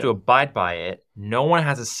 We all have to abide by it. No one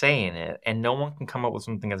has a say in it, and no one can come up with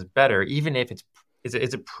something that's better, even if is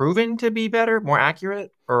it proven to be better, more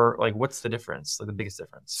accurate, or like what's the difference? Like the biggest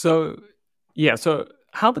difference? So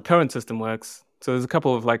how the current system works. So there's a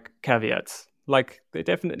couple of like caveats. Like they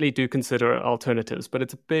definitely do consider alternatives, but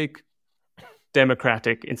it's a big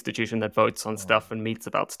democratic institution that votes on stuff and meets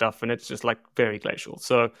about stuff, and it's just like very glacial.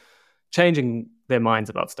 So changing their minds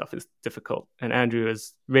about stuff is difficult, and Andrew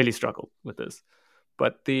has really struggled with this.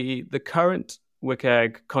 But the current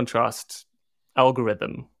WCAG contrast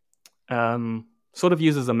algorithm sort of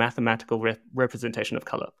uses a mathematical representation of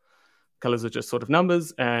color. Colors are just sort of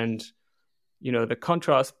numbers, and the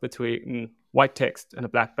contrast between white text and a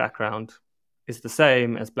black background is the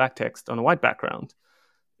same as black text on a white background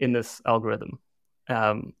in this algorithm.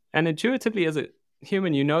 And intuitively, as a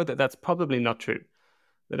human, that that's probably not true.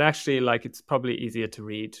 That actually, like, it's probably easier to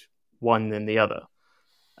read one than the other.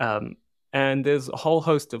 And there's a whole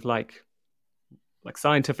host of like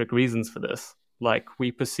scientific reasons for this. Like we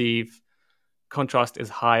perceive contrast is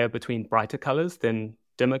higher between brighter colors than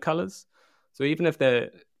dimmer colors. So even if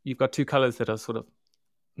you've got two colors that are sort of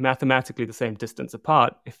mathematically the same distance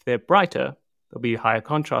apart, if they're brighter, there'll be higher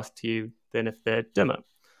contrast to you than if they're dimmer.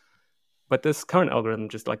 But this current algorithm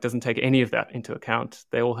just like doesn't take any of that into account.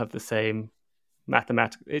 They all have the same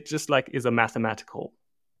mathematical. It just like is a mathematical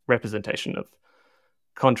representation of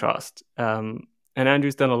contrast. And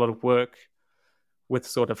Andrew's done a lot of work with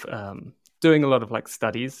sort of doing a lot of like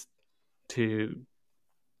studies to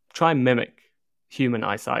try and mimic human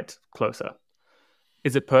eyesight closer.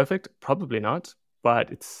 Is it perfect? Probably not,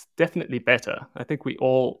 but it's definitely better. I think we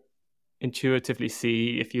all intuitively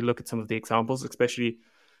see, if you look at some of the examples, especially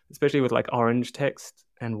with like orange text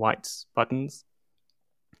and white buttons,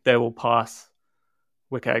 they will pass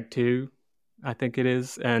WCAG 2, I think it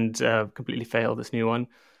is, and completely fail this new one.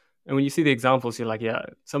 And when you see the examples, you're like, yeah,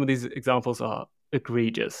 some of these examples are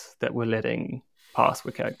egregious that we're letting pass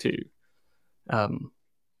WCAG 2.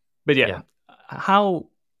 But yeah, how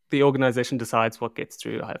the organization decides what gets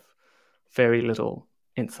through, I have very little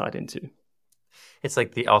insight into. It's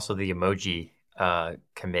like the emoji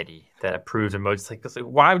committee that approves emojis. It's like,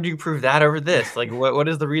 why would you approve that over this? Like, what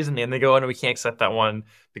is the reason? And they go, oh, no, we can't accept that one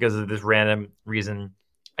because of this random reason.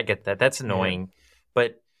 I get that. That's annoying. Yeah.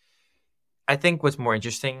 But I think what's more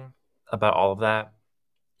interesting about all of that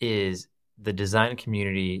is the design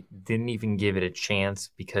community didn't even give it a chance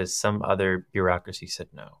because some other bureaucracy said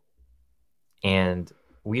no. And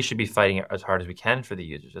we should be fighting as hard as we can for the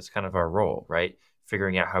users. That's kind of our role, right?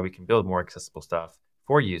 Figuring out how we can build more accessible stuff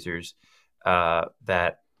for users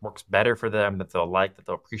that works better for them, that they'll like, that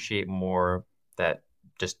they'll appreciate more, that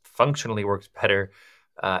just functionally works better.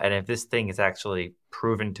 And if this thing is actually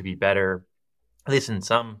proven to be better, at least in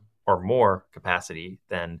some or more capacity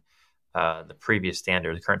than the previous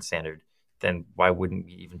standard, the current standard, then why wouldn't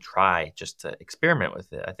we even try just to experiment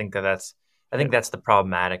with it? I think that's the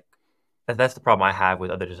problematic. That's the problem I have with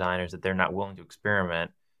other designers, that they're not willing to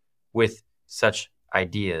experiment with such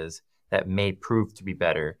ideas that may prove to be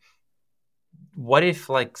better. What if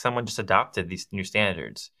like someone just adopted these new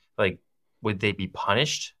standards? Like, would they be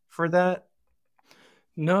punished for that?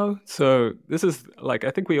 No. So this is like,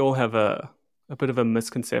 I think we all have a bit of a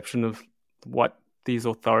misconception of what these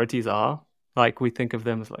authorities are. Like, we think of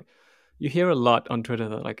them as like, you hear a lot on Twitter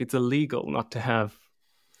that like it's illegal not to have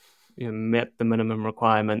met the minimum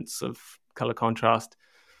requirements of color contrast.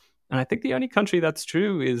 And I think the only country that's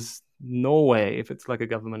true is Norway, if it's like a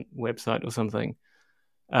government website or something.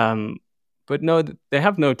 But no, they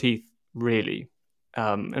have no teeth, really.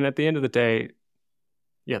 And at the end of the day,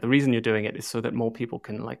 yeah, the reason you're doing it is so that more people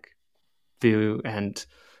can like view and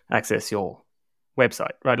access your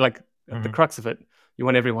website, right? Like at the crux of it, you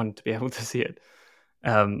want everyone to be able to see it.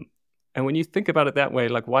 And when you think about it that way,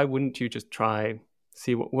 like, why wouldn't you just try,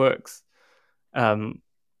 see what works? And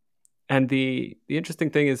the interesting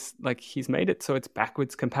thing is, like, he's made it so it's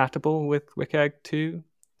backwards compatible with WCAG 2.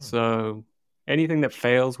 So anything that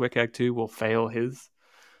fails WCAG 2 will fail his.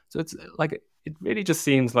 So it's like, it really just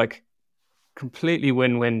seems like completely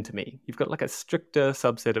win-win to me. You've got like a stricter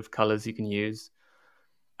subset of colors you can use.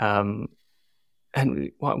 And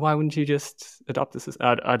why wouldn't you just adopt this?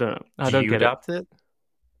 I don't know. I don't get it. Did you adopt it?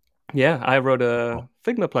 Yeah, I wrote a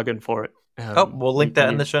Figma plugin for it. We'll link that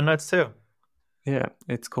in the show notes too. Yeah,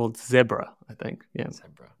 it's called Zebra, I think. Yeah,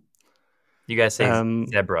 Zebra. You guys say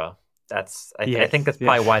zebra. I think that's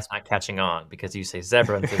probably why it's not catching on, because you say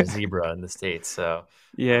zebra instead of zebra in the States. So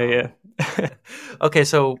yeah. Okay,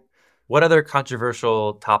 so what other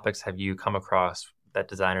controversial topics have you come across that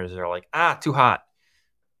designers are like, too hot?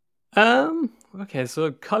 Okay,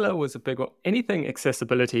 so color was a big one. Anything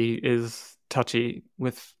accessibility is touchy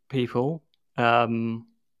with people.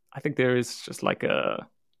 I think there is just like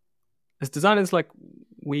as designers, like,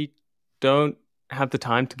 we don't have the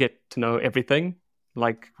time to get to know everything.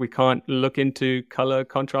 Like, we can't look into color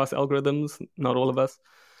contrast algorithms, not all of us.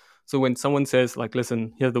 So when someone says like,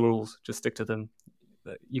 listen, here are the rules, just stick to them,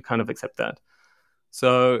 you kind of accept that.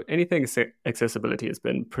 So anything accessibility has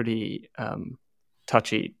been pretty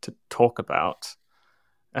touchy to talk about.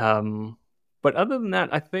 But other than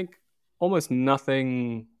that, I think almost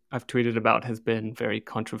nothing I've tweeted about has been very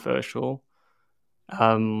controversial.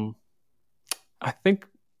 I think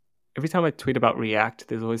every time I tweet about React,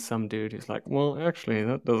 there's always some dude who's like, well, actually,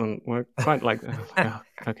 that doesn't work quite like that.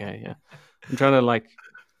 Okay, yeah. I'm trying to like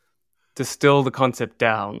distill the concept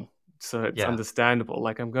down so it's understandable.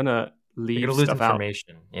 Like, I'm going to leave stuff out.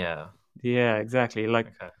 Information. Yeah. Yeah, exactly. Like,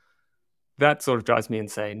 that sort of drives me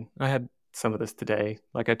insane. I had some of this today.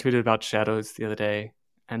 Like, I tweeted about shadows the other day,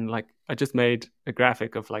 and like, I just made a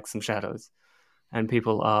graphic of like some shadows, and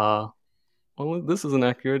people are, well, this isn't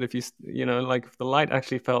accurate. If like, if the light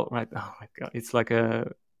actually felt right, oh my God, it's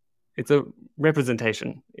a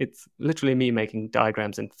representation. It's literally me making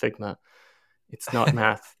diagrams in Figma. It's not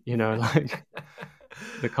math, like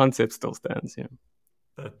the concept still stands. Yeah.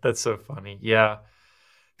 That's so funny. Yeah.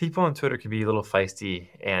 People on Twitter can be a little feisty,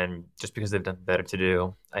 and just because they've done better to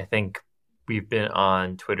do. I think we've been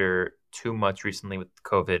on Twitter too much recently with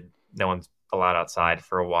COVID. No one's allowed outside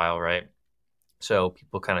for a while, right? So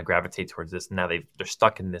people kind of gravitate towards this. And now they're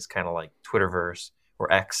stuck in this kind of like Twitterverse or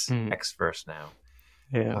Xverse now.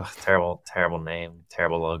 Yeah. Ugh, terrible name,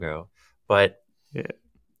 terrible logo. But yeah.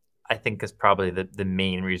 I think it's probably the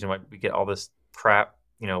main reason why we get all this crap.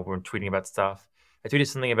 We're tweeting about stuff. I tweeted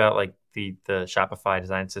something about like the Shopify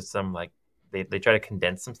design system. Like they try to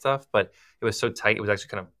condense some stuff, but it was so tight. It was actually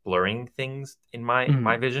kind of blurring things in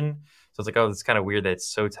my vision. So it's like, oh, it's kind of weird that it's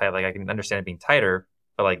so tight. Like I can understand it being tighter,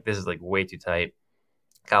 but like this is like way too tight.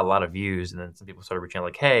 Got a lot of views, and then some people started reaching out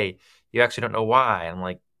like, hey, you actually don't know why. And I'm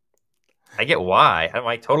like, I get why.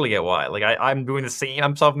 I totally get why. Like I'm doing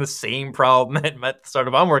I'm solving the same problem at the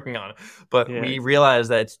startup I'm working on, but we realize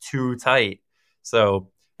that it's too tight. So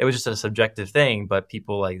it was just a subjective thing, but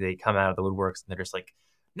people like they come out of the woodworks and they're just like,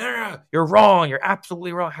 no, you're wrong. You're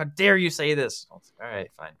absolutely wrong. How dare you say this? Like, all right,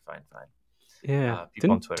 fine. Yeah.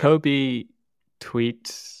 Didn't Toby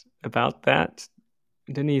tweet about that?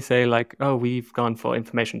 Didn't he say like, oh, we've gone for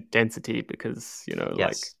information density because, yes.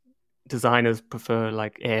 like designers prefer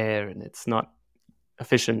like air and it's not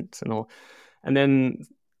efficient and all. And then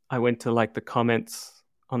I went to like the comments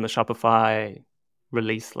on the Shopify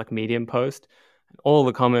release, like Medium post. And all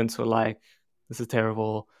the comments were like, this is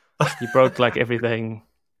terrible. You broke like everything.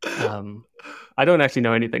 I don't actually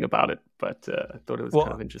know anything about it, but I thought it was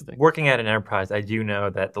kind of interesting. Working at an enterprise, I do know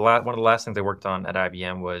that one of the last things I worked on at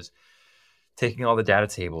IBM was taking all the data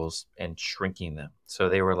tables and shrinking them. So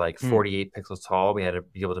they were like 48 pixels tall. We had to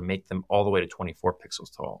be able to make them all the way to 24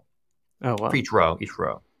 pixels tall. Oh, wow. For each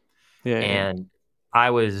row. Yeah. And I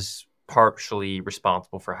was partially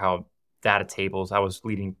responsible for how data tables, I was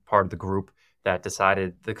leading part of the group that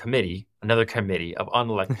decided another committee of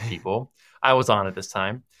unelected people. I was on it this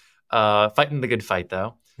time. Fighting the good fight,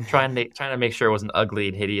 though. trying to make sure it wasn't ugly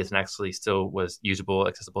and hideous and actually still was usable,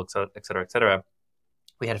 accessible, et cetera, et cetera.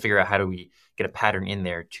 We had to figure out how do we get a pattern in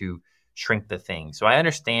there to shrink the thing. So I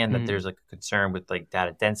understand that there's like a concern with like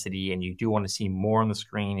data density and you do want to see more on the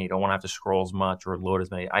screen. You don't want to have to scroll as much or load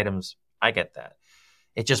as many items. I get that.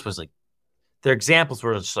 It just was like, their examples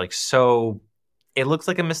were just like, so it looks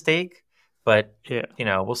like a mistake, but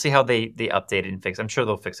we'll see how they update it and fix it. I'm sure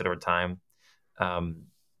they'll fix it over time.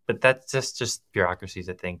 But that's just bureaucracies,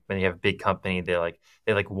 I think. When you have a big company, they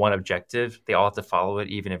like one objective. They all have to follow it,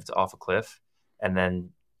 even if it's off a cliff. And then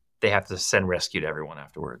they have to send rescue to everyone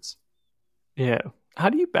afterwards. Yeah. How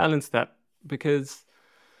do you balance that? Because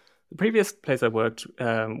the previous place I worked,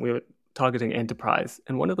 we were targeting enterprise.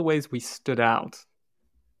 And one of the ways we stood out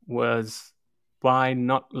was by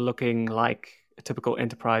not looking like a typical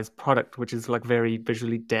enterprise product, which is like very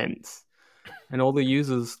visually dense. And all the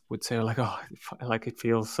users would say like, oh, like it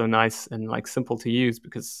feels so nice and like simple to use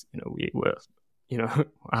because, we were,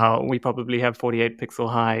 we probably have 48 pixel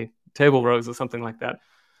high table rows or something like that.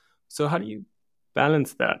 So how do you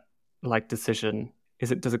balance that like decision?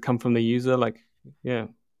 Does it come from the user?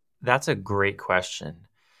 That's a great question.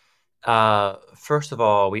 First of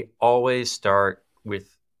all, we always start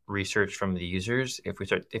with research from the users.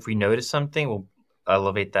 If we notice something, we'll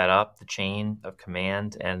elevate that up the chain of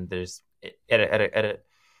command, and there's at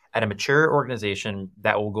a mature organization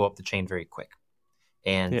that will go up the chain very quick.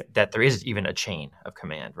 And that there is even a chain of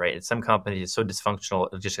command, right? In some companies, it's so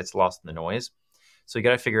dysfunctional, it just gets lost in the noise. So you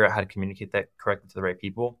got to figure out how to communicate that correctly to the right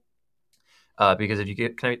people. Because if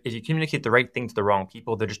you communicate the right thing to the wrong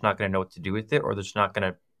people, they're just not going to know what to do with it, or they're just not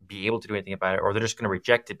going to be able to do anything about it, or they're just going to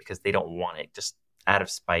reject it because they don't want it, just out of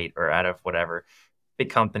spite or out of whatever.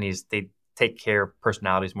 Big companies, they take care of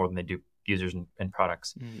personalities more than they do users and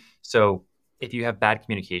products. So if you have bad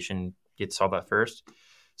communication, you have to solve that first.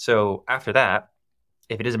 So after that,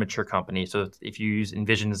 if it is a mature company, so if you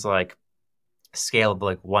envisions like a scale of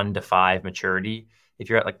like 1 to 5 maturity, if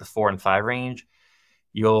you're at like the 4 and 5 range,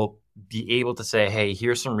 you'll be able to say, hey,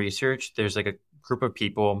 here's some research. There's like a group of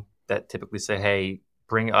people that typically say, hey,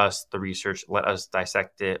 bring us the research, let us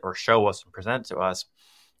dissect it or show us and present it to us.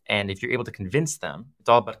 And if you're able to convince them, it's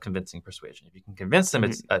all about convincing persuasion. If you can convince them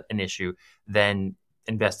it's an issue, then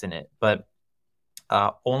invest in it. But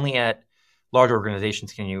only at large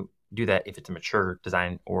organizations can you do that if it's a mature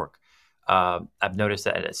design org. I've noticed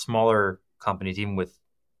that at smaller companies, even with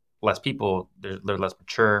less people, they're less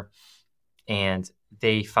mature, and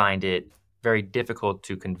they find it very difficult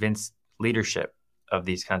to convince leadership of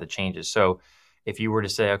these kinds of changes. So if you were to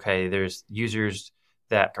say, okay, there's users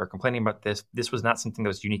that are complaining about this was not something that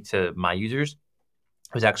was unique to my users.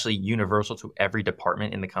 It was actually universal to every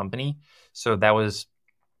department in the company. So that was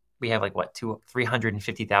we have like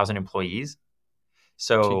 350,000 employees.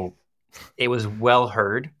 So it was well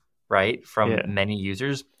heard, right, from many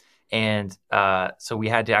users. And so we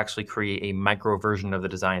had to actually create a micro version of the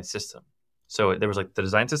design system. So there was like the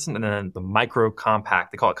design system and then the micro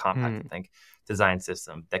compact, they call it compact, I think, design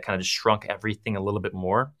system that kind of just shrunk everything a little bit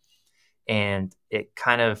more. And it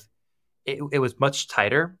kind of, it was much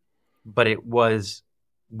tighter, but it was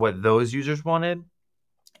what those users wanted.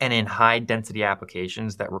 And in high density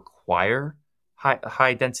applications that require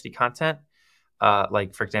high density content,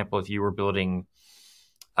 like for example, if you were building,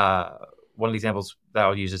 one of the examples that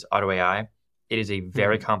I'll use is Auto AI. It is a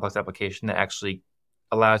very complex application that actually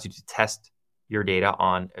allows you to test your data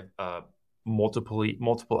on multiple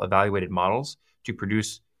evaluated models to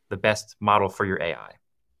produce the best model for your AI.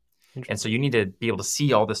 And so you need to be able to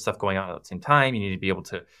see all this stuff going on at the same time. You need to be able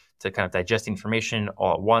to kind of digest information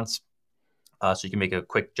all at once, so you can make a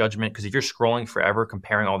quick judgment. Because if you're scrolling forever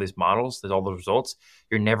comparing all these models, there's all the results,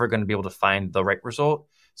 you're never going to be able to find the right result.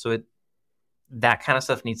 So that kind of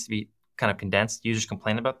stuff needs to be kind of condensed. Users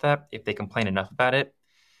complain about that. If they complain enough about it,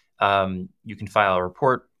 you can file a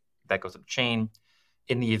report that goes up the chain.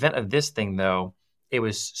 In the event of this thing, though, it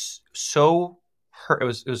was so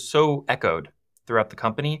echoed throughout the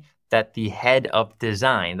company that the head of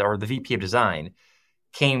design, or the VP of design,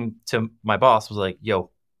 came to my boss, was like,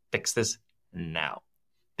 "Yo, fix this now,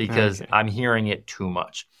 because I'm hearing it too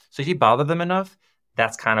much." So if you bother them enough,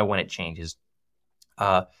 that's kind of when it changes.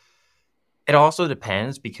 It also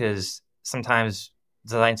depends, because sometimes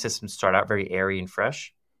design systems start out very airy and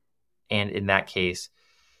fresh. And in that case,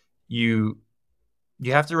 you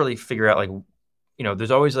have to really figure out, like,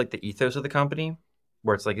 there's always like the ethos of the company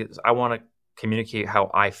where it's like, I want to communicate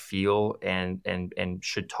how I feel and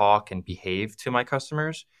should talk and behave to my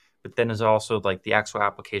customers. But then there's also like the actual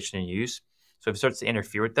application and use. So if it starts to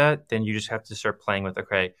interfere with that, then you just have to start playing with,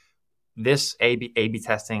 okay, this A/B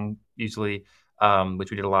testing usually,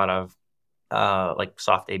 which we did a lot of, like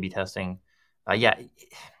soft A/B testing.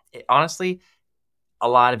 Honestly, a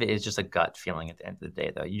lot of it is just a gut feeling at the end of the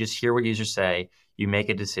day, though. You just hear what users say, you make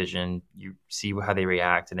a decision, you see how they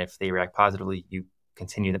react, and if they react positively, you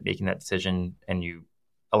continue making that decision and you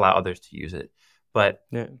allow others to use it. But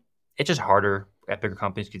it's just harder at bigger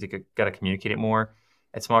companies because you got to communicate it more.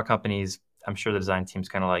 At smaller companies, I'm sure the design team's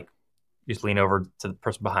kind of like, you just lean over to the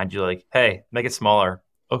person behind you like, "Hey, make it smaller."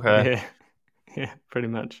 Okay. Yeah, pretty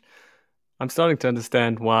much. I'm starting to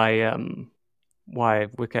understand why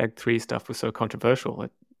WCAG 3 stuff was so controversial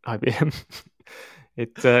at IBM.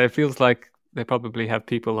 It feels like they probably have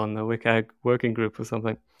people on the WCAG working group or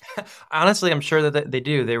something. Honestly, I'm sure that they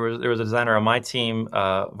do. There was a designer on my team,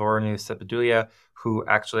 Voronu Sepadulia, who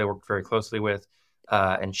actually I worked very closely with,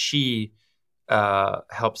 and she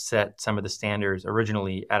helped set some of the standards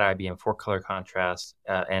originally at IBM for color contrast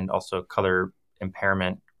and also color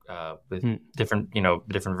impairment with different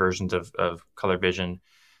versions of color vision.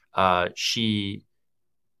 She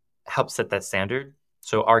helped set that standard.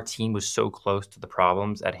 So our team was so close to the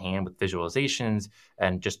problems at hand with visualizations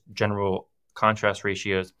and just general contrast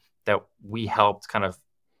ratios that we helped kind of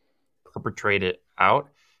perpetrate it out.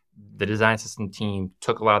 The design system team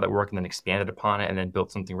took a lot of that work and then expanded upon it and then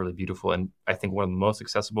built something really beautiful. And I think one of the most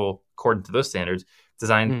accessible, according to those standards,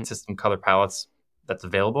 design system color palettes that's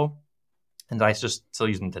available. And I just still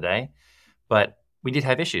use them today. But we did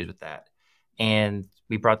have issues with that. And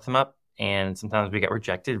we brought them up. And sometimes we got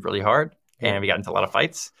rejected really hard. And we got into a lot of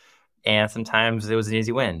fights. And sometimes it was an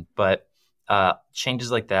easy win. But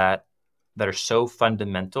changes like that are so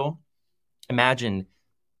fundamental. Imagine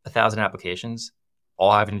 1,000 applications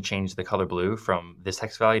all having to change the color blue from this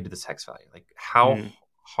text value to this text value. Like, how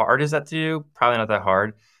hard is that to do? Probably not that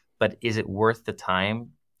hard. But is it worth the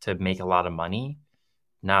time to make a lot of money?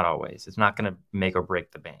 Not always. It's not going to make or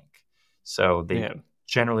break the bank. So they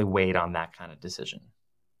generally wait on that kind of decision.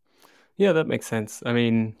 Yeah, that makes sense. I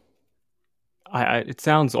mean, it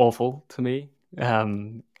sounds awful to me.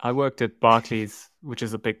 I worked at Barclays, which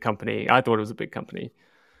is a big company. I thought it was a big company,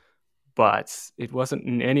 but it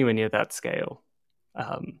wasn't anywhere near that scale.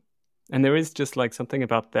 And there is just like something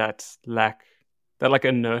about that like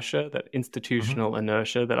inertia, that institutional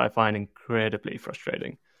inertia that I find incredibly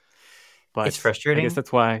frustrating. But it's frustrating. I guess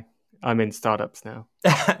that's why I'm in startups now.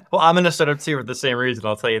 Well, I'm in a startup too for the same reason,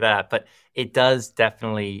 I'll tell you that. But it does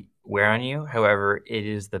definitely wear on you. However, it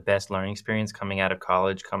is the best learning experience coming out of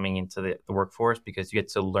college, coming into the workforce, because you get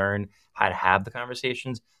to learn how to have the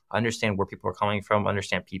conversations, understand where people are coming from,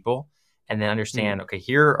 understand people, and then understand, okay,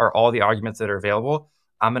 here are all the arguments that are available.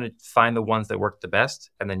 I'm going to find the ones that work the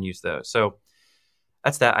best and then use those. So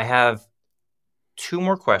that's that. I have 2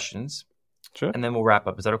 more questions, sure, and then we'll wrap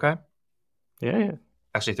up. Is that okay? Yeah.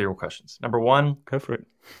 Actually, three more questions. Number one, go for it.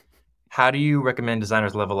 How do you recommend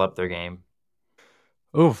designers level up their game?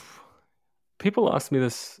 Oof. People ask me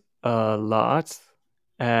this a lot,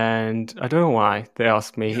 and I don't know why they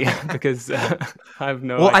ask me because I have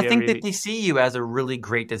no idea. I think really. that they see you as a really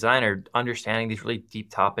great designer, understanding these really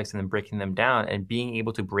deep topics and then breaking them down, and being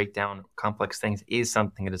able to break down complex things is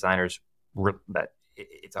something a designer's that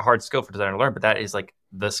it's a hard skill for designer to learn, but that is like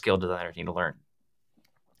the skill designers need to learn.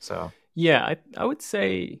 So yeah, I would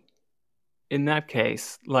say in that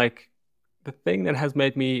case, like the thing that has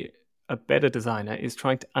made me a better designer is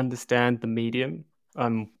trying to understand the medium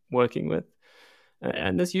I'm working with.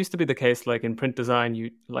 And this used to be the case, like in print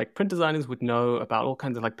design, print designers would know about all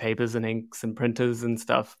kinds of like papers and inks and printers and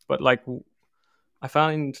stuff. But like I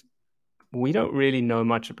find we don't really know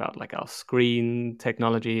much about like our screen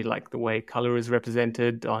technology, like the way color is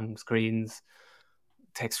represented on screens,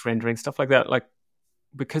 text rendering, stuff like that. Like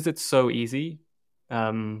because it's so easy,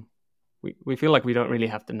 we feel like we don't really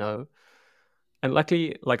have to know. And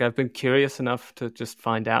luckily, like I've been curious enough to just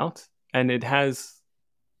find out, and it has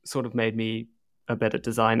sort of made me a better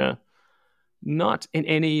designer. Not in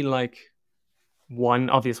any like one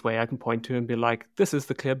obvious way I can point to and be like, this is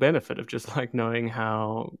the clear benefit of just like knowing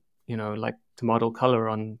how, like to model color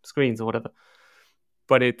on screens or whatever.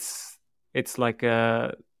 But it's like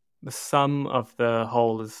the sum of the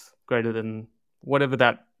whole is greater than whatever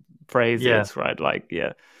that phrase is, right? Like,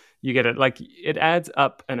 yeah, you get it. Like it adds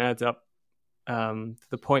up and adds up to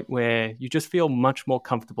the point where you just feel much more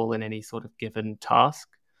comfortable in any sort of given task.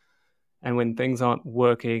 And when things aren't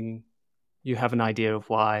working, you have an idea of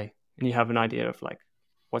why, and you have an idea of like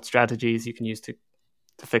what strategies you can use to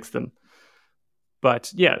fix them.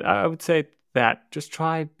 But yeah, I would say that just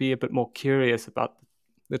try be a bit more curious about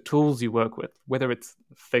the tools you work with, whether it's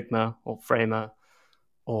Figma or Framer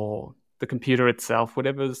or the computer itself,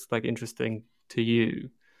 whatever's like interesting to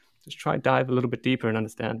you. Just try dive a little bit deeper and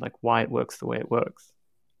understand like why it works the way it works.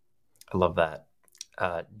 I love that.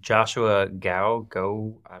 Joshua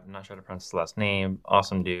Go, I'm not sure how to pronounce his last name.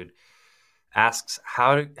 Awesome dude. Asks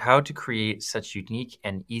how to create such unique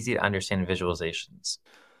and easy to understand visualizations.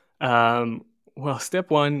 Well, step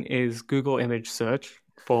one is Google image search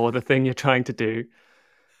for the thing you're trying to do.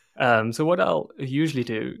 So what I'll usually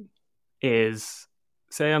do is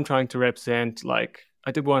say I'm trying to represent, like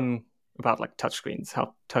I did one about like touchscreens,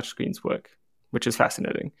 how touchscreens work, which is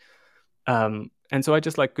fascinating. And so I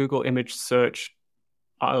just like Google image search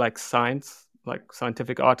like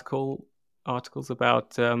scientific articles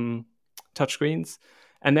about touchscreens,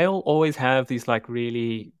 and they'll always have these like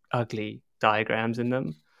really ugly diagrams in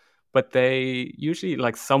them, but they usually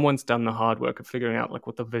like someone's done the hard work of figuring out like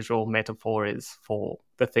what the visual metaphor is for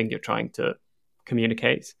the thing you're trying to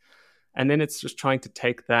communicate. And then it's just trying to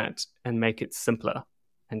take that and make it simpler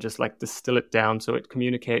and just like distill it down so it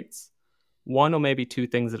communicates one or maybe two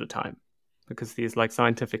things at a time, because these like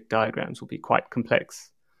scientific diagrams will be quite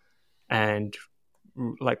complex. And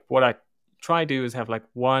like what I try to do is have like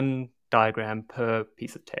one diagram per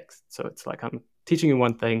piece of text. So it's like I'm teaching you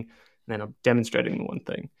one thing and then I'm demonstrating the one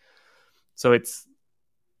thing. So it's,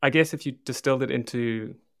 I guess if you distilled it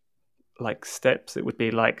into like steps, it would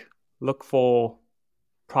be like look for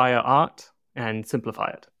prior art and simplify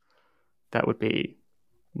it. That would be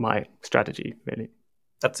my strategy, really.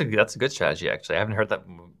 That's a good strategy, actually. I haven't heard that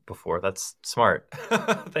before. That's smart.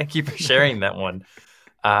 Thank you for sharing that one.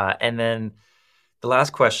 And then the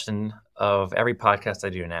last question of every podcast I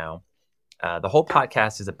do now, the whole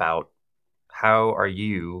podcast is about how are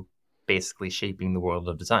you basically shaping the world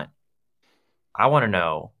of design? I want to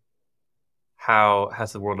know, how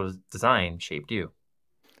has the world of design shaped you?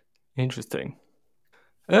 Interesting.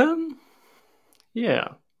 Yeah,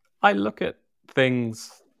 I look at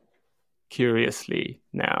things curiously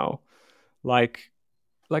now. Like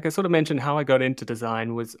I sort of mentioned, how I got into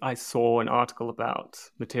design was I saw an article about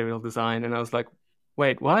material design and I was like,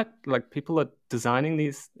 wait, what? Like people are designing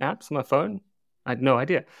these apps on my phone? I had no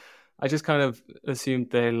idea. I just kind of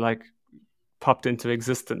assumed they like popped into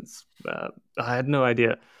existence. I had no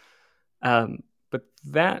idea. But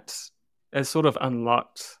that has sort of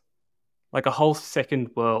unlocked like a whole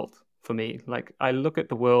second world for me. Like I look at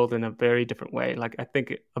the world in a very different way. Like I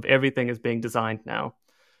think of everything as being designed now.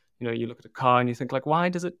 You look at a car and you think like, why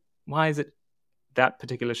is it that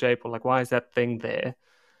particular shape, or like, why is that thing there?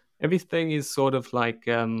 Everything is sort of like,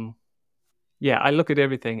 I look at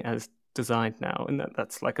everything as designed now, and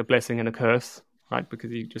that's like a blessing and a curse, right?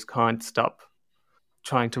 Because you just can't stop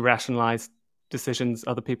trying to rationalize decisions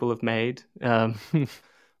other people have made.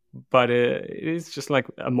 But it is just like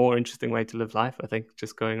a more interesting way to live life, I think,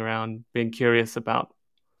 just going around being curious about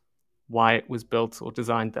why it was built or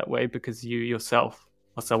designed that way, because you yourself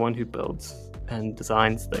or someone who builds and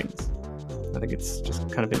designs things. I think it's just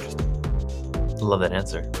kind of interesting. Love that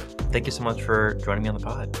answer. Thank you so much for joining me on the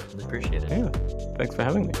pod. Really appreciate it. Yeah, thanks for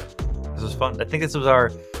having me. This was fun. I think this was I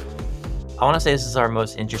want to say this is our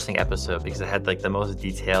most interesting episode because it had like the most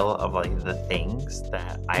detail of like the things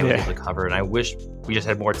that I was able to cover. And I wish we just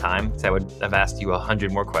had more time because I would have asked you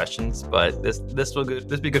 100 more questions, but this will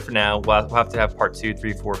be good for now. We'll have to have part 2,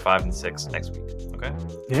 3, 4, 5, and 6 next week. Okay?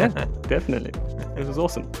 Yeah, definitely. It was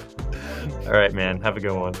awesome. All right, man. Have a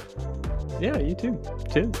good one. Yeah, you too.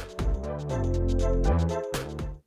 Cheers.